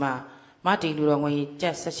USMA, Mati Lurongwe,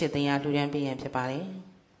 just such a thing to them being Pepari.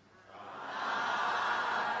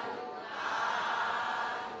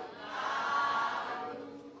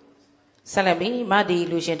 Salami, Madi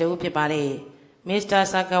Lucido Pepari, Mr.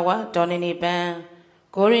 Sakawa, Donini Ban,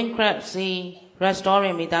 Goring Crab Sea,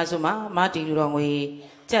 Restoring Mitazuma, Mati Lurongwe.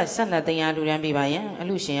 Just send that thing out to them be by a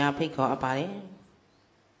Lucia Pico apart.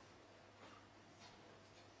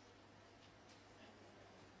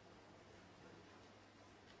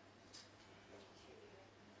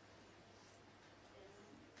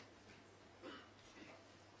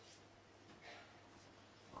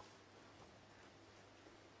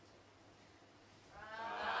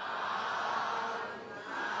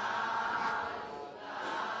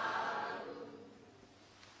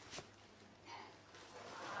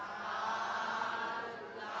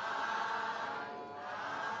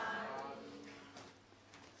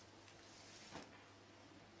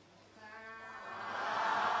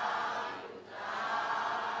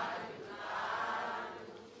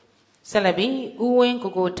 Celebi, Uwen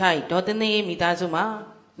Kuku Tai, Dotene Mitazuma,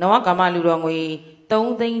 နဝကမ္မလူတော်ငွေ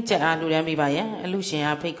3 သိန်းကျပ်အားလှူဒန်းပေးပါရန်အလူရှင်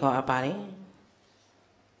အားဖိတ်ခေါ်အပ်ပါတယ်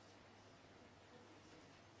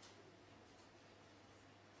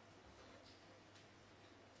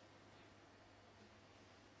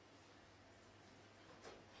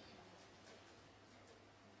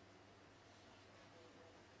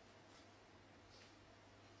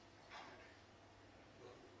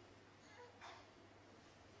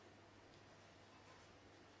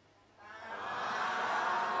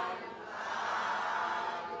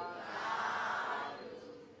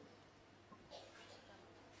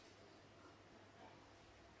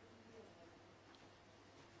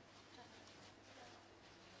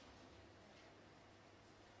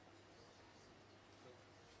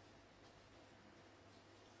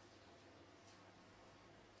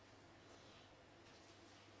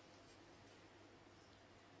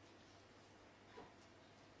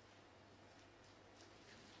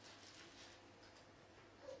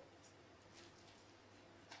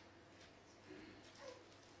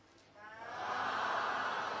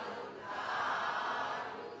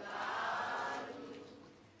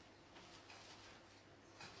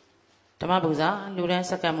ဓမ္မပူဇာလူဒန်း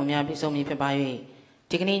စက္ကန့်မှုများပြည့်စုံမည်ဖြစ်ပါ၍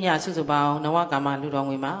ဒီကနေ့ညစုစုပေါင်းနဝကမ္မလူတော်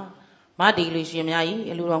ငွေမှာမဒီလူရှင်များ၏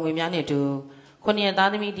အလူတော်ငွေများနှင့်တူ9ရက်သား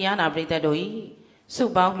သမီးတရားနာပရိသတ်တို့၏စု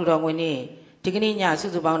ပေါင်းလူတော်ငွေနှင့်ဒီကနေ့ညစု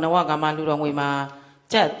စုပေါင်းနဝကမ္မလူတော်ငွေမှာ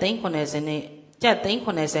ကျပ်သိန်း90နဲ့ကျပ်သိန်း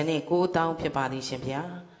90နဲ့9000ဖြစ်ပါသည်ရှင်ဗျာ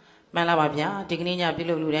မှန်လားပါဗျာဒီကနေ့ညပြု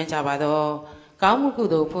လုပ်လူဒန်းကြပါတော့ကောင်းမှုကု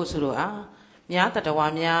သိုလ်ဖို့စုတို့အားများတတဝါ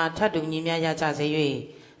များထပ်တူညီများရကြစေ၍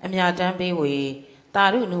အမြတ်တမ်းပေးဝေတာ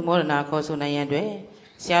ရုနုမောဒနာခေါ်ဆိုနိုင်ရန်အတွက်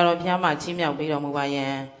ဆရာတော်ဘုရားမှချီးမြှောက်ပေးတော်မူပါယံ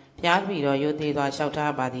ဘုရားပြီးတော်ရိုသေစွာလျှောက်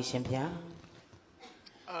ထားပါသည်ရှင်ဘုရား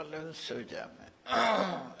အလုံးဆိုကြမယ်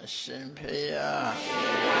အရှင်ဘုရား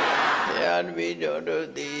ဘုရားတပည့်တော်တို့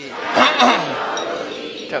သည်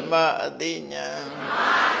ဓမ္မအသိဉာဏ်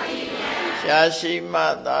ရှားရှိမှ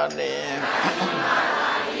သာလျှင်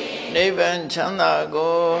နိဗ္ဗာန်ချမ်းသာ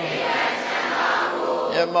ကို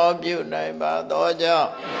မျက်မှောက်ပြုနိုင်ပါသောကြောင့်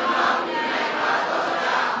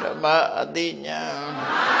ဓမ္မအသိဉာဏ်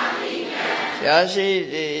ရှားရှိ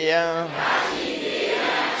စေရန်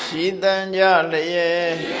ရှိသံကြလျ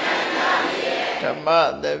က်ဓမ္မ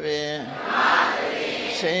သဖြင့်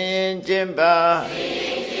ဆင်းရဲခြင်းပါ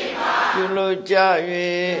ပြုလို့ကြ၍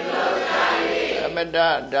အမတ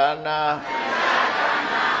ဒါနာ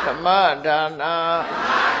ဓမ္မဒါနာ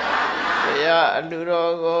တရားအလူ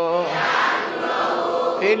တော်ကို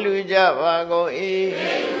ဖိလူကြပါကုန်၏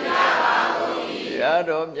ရ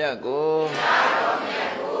တော်မြတ်ကို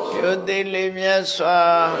ရွတ်သိလေးမြတ်စွာ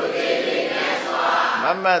မ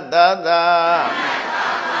မတ်သာသာ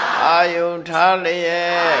အာယုထားလျ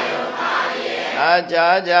က်အား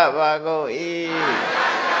ကြားကြပါကုန်၏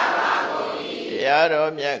တရား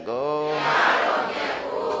တော်မြတ်ကို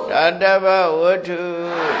တတ္တဗဝတ္ထု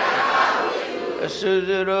အစု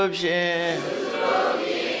စုတို့ဖြင့်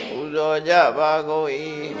ပူဇော်ကြပါကုန်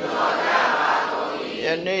၏ယ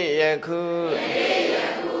နေ့ယခု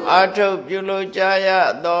အာထုတ်ပြုလို့ကြရ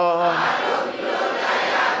သော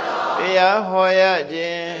တရားဟောရခြ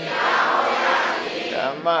င်းဓ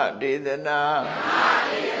မ္မဒေသနာ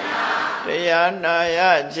တရားနာရ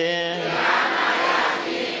ခြင်း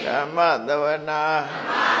ဓမ္မသဝနာ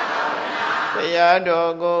တရား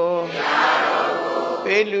တော်ကို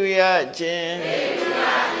ပေးလူရခြင်း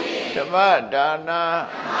ဓမ္မဒါနာ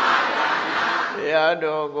တရား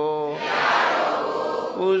တော်ကို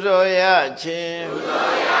ပူဇော်ရခြင်း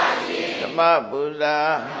ဓမ္မပူဇာ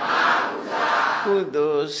ကု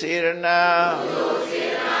သိုလ်စေရနာ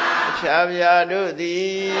ဖြာဖြာတို့သ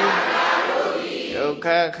ည်ဒုက္ခ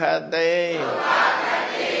ခတ်သိ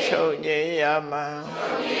ချုပ်ငြိမ်းရမှ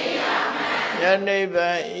ယနိဗ္ဗာ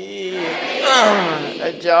န်ဤ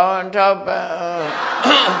အကြောင်းထောက်ပံ့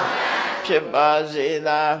ဖြစ်ပါစေ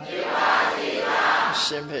သာ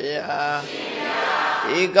ရှင်ဘုရား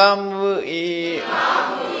ဤကောင်းမှုဤ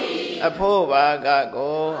အဖို့ဘာက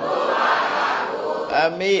ကိုအ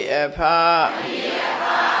မိအဖ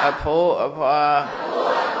အဖို့အဖွာ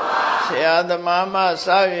ဆရာသမားမစ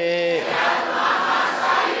၍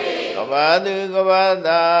ကဘာသူကဘာ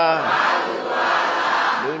သာ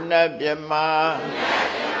လူနတ်မြမ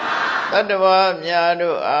တတ္တဝါများ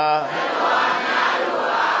တို့အား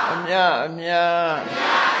အမြအမြ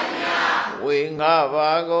ဝေငှ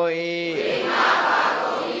ပါကုန်၏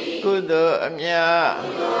ကုသိုလ်အမြ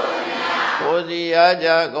ကိုယ်စီရကြ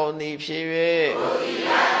ကုန်သည်ဖြစ်၍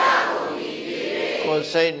ကိုယ်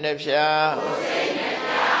စိတ်နှဖျား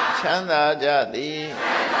ချမ်းသာကြသည်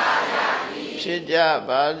ဖြစ်ကြ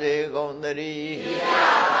ပါစေကုန်သတည်း